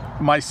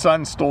my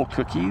son stole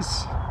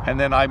cookies, and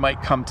then I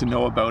might come to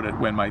know about it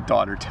when my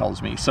daughter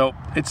tells me. So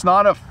it's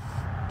not a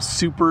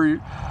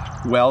super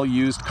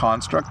well-used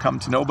construct, come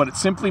to know, but it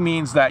simply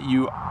means that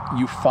you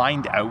you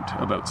find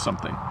out about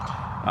something.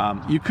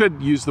 You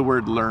could use the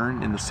word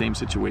learn in the same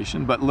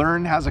situation, but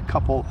learn has a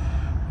couple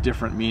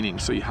different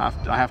meanings, so I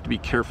have to be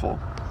careful.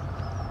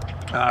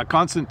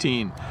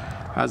 Constantine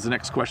has the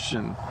next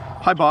question.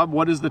 Hi Bob,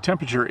 what is the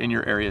temperature in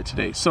your area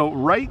today? So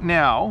right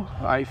now,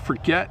 I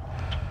forget,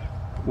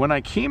 when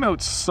I came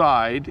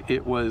outside,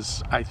 it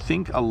was, I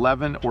think,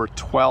 11 or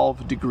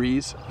 12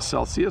 degrees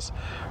Celsius.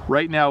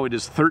 Right now it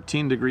is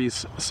 13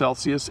 degrees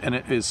Celsius, and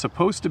it is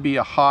supposed to be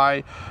a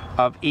high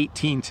of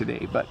 18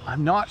 today, but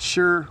I'm not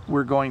sure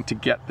we're going to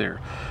get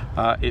there.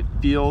 It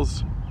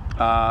feels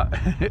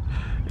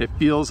it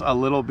feels a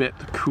little bit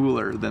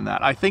cooler than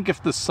that. I think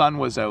if the sun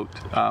was out,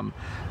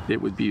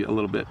 it would be a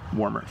little bit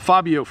warmer.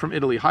 Fabio from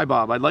Italy. Hi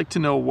Bob, I'd like to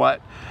know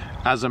what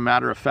as a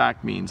matter of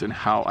fact means and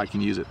how I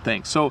can use it.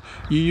 Thanks. So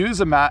you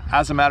use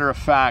as a matter of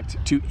fact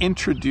to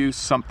introduce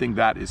something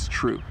that is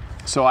true.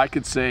 So I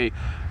could say,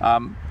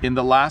 in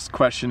the last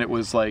question, it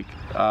was like,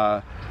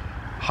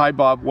 hi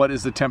Bob, what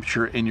is the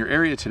temperature in your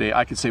area today?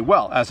 I could say,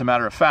 well, as a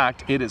matter of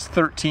fact, it is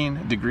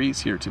 13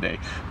 degrees here today.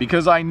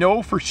 Because I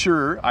know for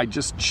sure, I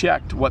just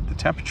checked what the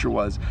temperature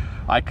was.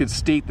 I could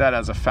state that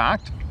as a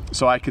fact.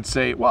 So I could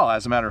say, well,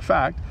 as a matter of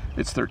fact,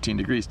 it's 13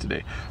 degrees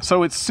today.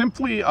 So it's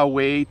simply a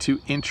way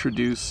to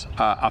introduce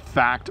a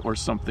fact or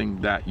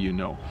something that you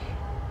know.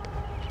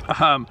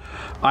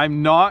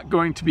 I'm not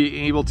going to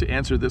be able to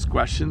answer this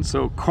question.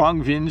 So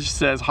Kwang Vinj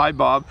says, hi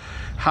Bob,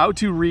 how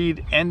to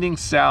read ending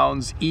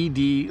sounds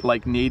ED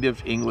like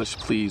native English,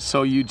 please.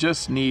 So you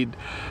just need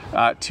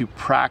to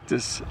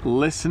practice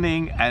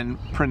listening and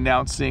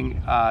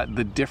pronouncing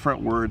the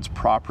different words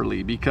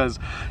properly. Because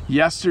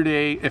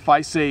yesterday, if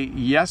I say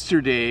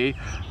yesterday,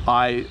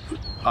 I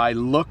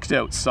looked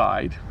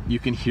outside, you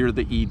can hear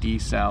the ED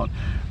sound.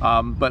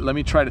 But let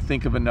me try to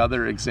think of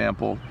another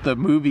example. The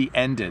movie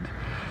ended.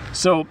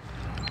 So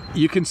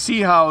you can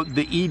see how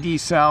the ED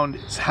sound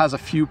has a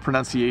few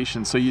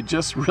pronunciations. So you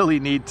just really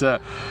need to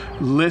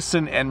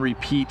listen and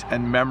repeat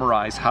and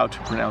memorize how to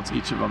pronounce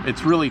each of them.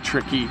 It's really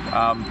tricky.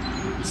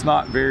 It's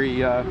not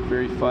very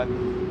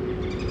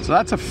fun. So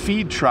that's a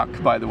feed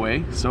truck, by the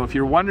way. So if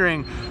you're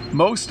wondering,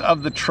 most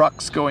of the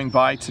trucks going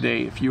by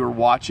today, if you were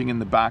watching in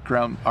the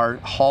background, are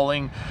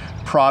hauling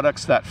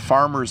products that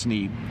farmers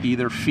need,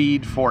 either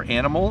feed for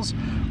animals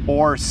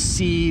or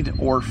seed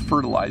or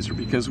fertilizer,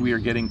 because we are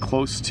getting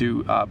close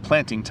to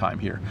planting time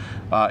here.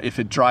 If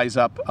it dries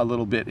up a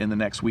little bit in the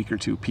next week or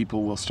two,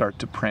 people will start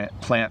to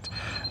plant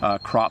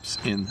crops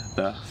in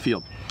the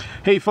field.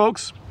 Hey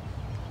folks,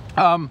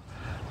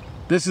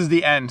 this is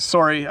the end.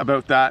 Sorry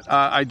about that.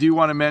 I do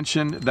want to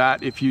mention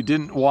that if you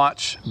didn't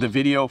watch the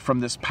video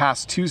from this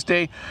past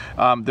Tuesday,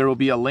 there will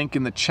be a link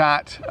in the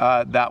chat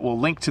that will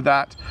link to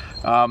that.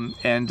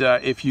 And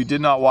if you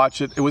did not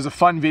watch it, it was a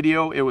fun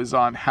video. It was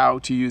on how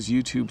to use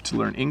YouTube to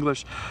learn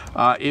English.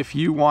 If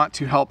you want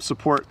to help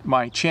support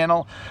my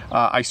channel,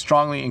 I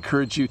strongly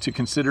encourage you to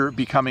consider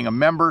becoming a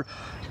member.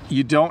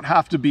 You don't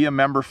have to be a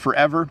member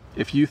forever.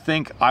 If you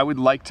think I would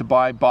like to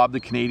buy Bob the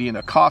Canadian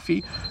a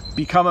coffee,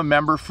 become a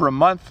member for a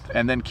month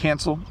and then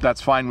cancel. That's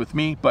fine with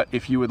me. But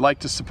if you would like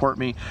to support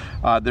me,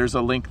 there's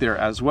a link there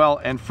as well.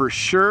 And for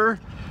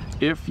sure,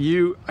 if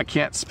you, I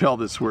can't spell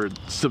this word,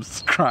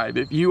 subscribe.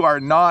 If you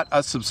are not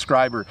a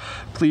subscriber,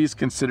 please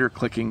consider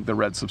clicking the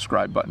red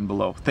subscribe button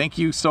below. Thank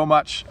you so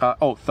much.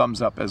 Oh,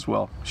 thumbs up as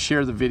well.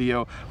 Share the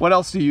video. What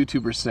else do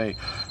YouTubers say?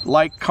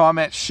 Like,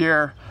 comment,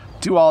 share.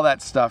 Do all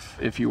that stuff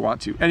if you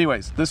want to.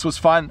 Anyways, this was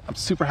fun. I'm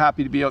super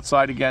happy to be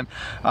outside again.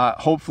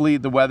 Hopefully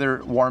the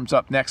weather warms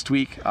up next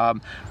week.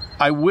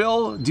 I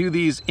will do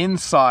these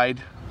inside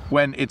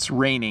when it's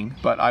raining,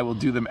 but I will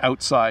do them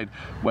outside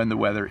when the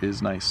weather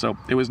is nice. So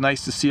it was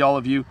nice to see all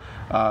of you.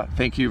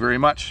 Thank you very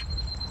much.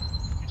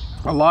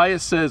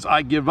 Elias says,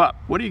 I give up.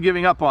 What are you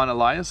giving up on,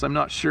 Elias? I'm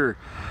not sure.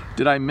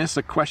 Did I miss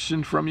a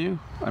question from you?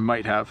 I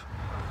might have.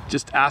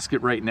 Just ask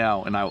it right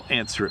now and I'll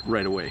answer it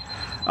right away.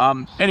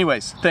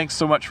 Anyways, thanks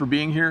so much for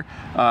being here.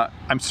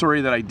 I'm sorry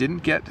that I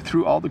didn't get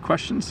through all the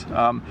questions.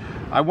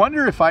 I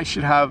wonder if I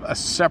should have a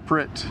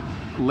separate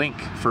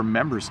link for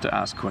members to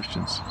ask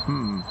questions.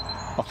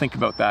 I'll think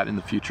about that in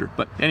the future.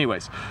 But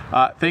anyways,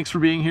 thanks for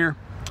being here.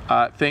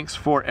 Thanks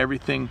for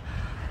everything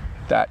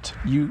that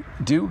you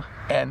do.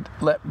 And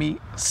let me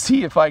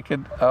see if I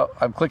can,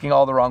 I'm clicking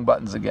all the wrong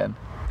buttons again.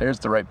 There's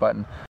the right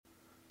button.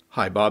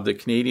 Hi, Bob the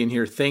Canadian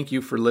here. Thank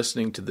you for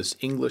listening to this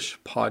English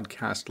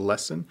podcast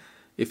lesson.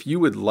 If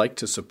you would like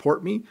to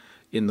support me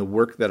in the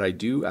work that I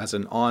do as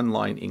an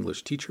online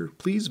English teacher,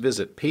 please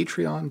visit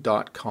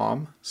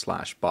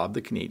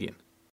patreon.com/BobTheCanadian.